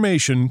more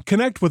information,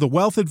 connect with a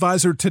wealth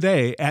advisor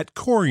today at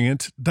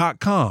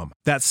Corient.com.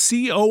 That's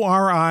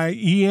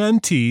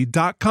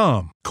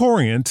Corient.com.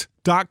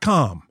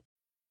 Corient.com.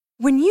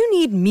 When you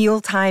need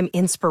mealtime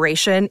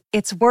inspiration,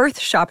 it's worth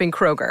shopping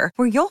Kroger,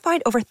 where you'll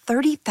find over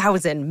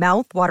 30,000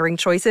 mouth-watering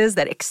choices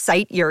that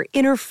excite your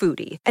inner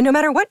foodie. And no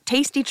matter what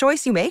tasty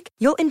choice you make,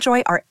 you'll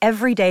enjoy our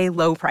everyday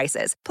low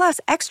prices, plus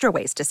extra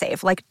ways to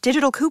save, like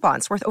digital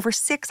coupons worth over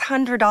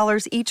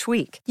 $600 each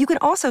week. You can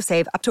also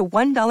save up to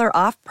 $1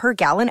 off per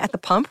gallon at the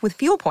pump with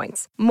fuel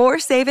points. More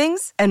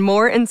savings and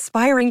more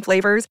inspiring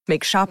flavors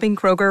make shopping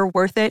Kroger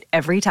worth it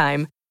every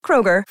time.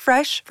 Kroger,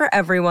 fresh for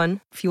everyone.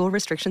 Fuel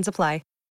restrictions apply.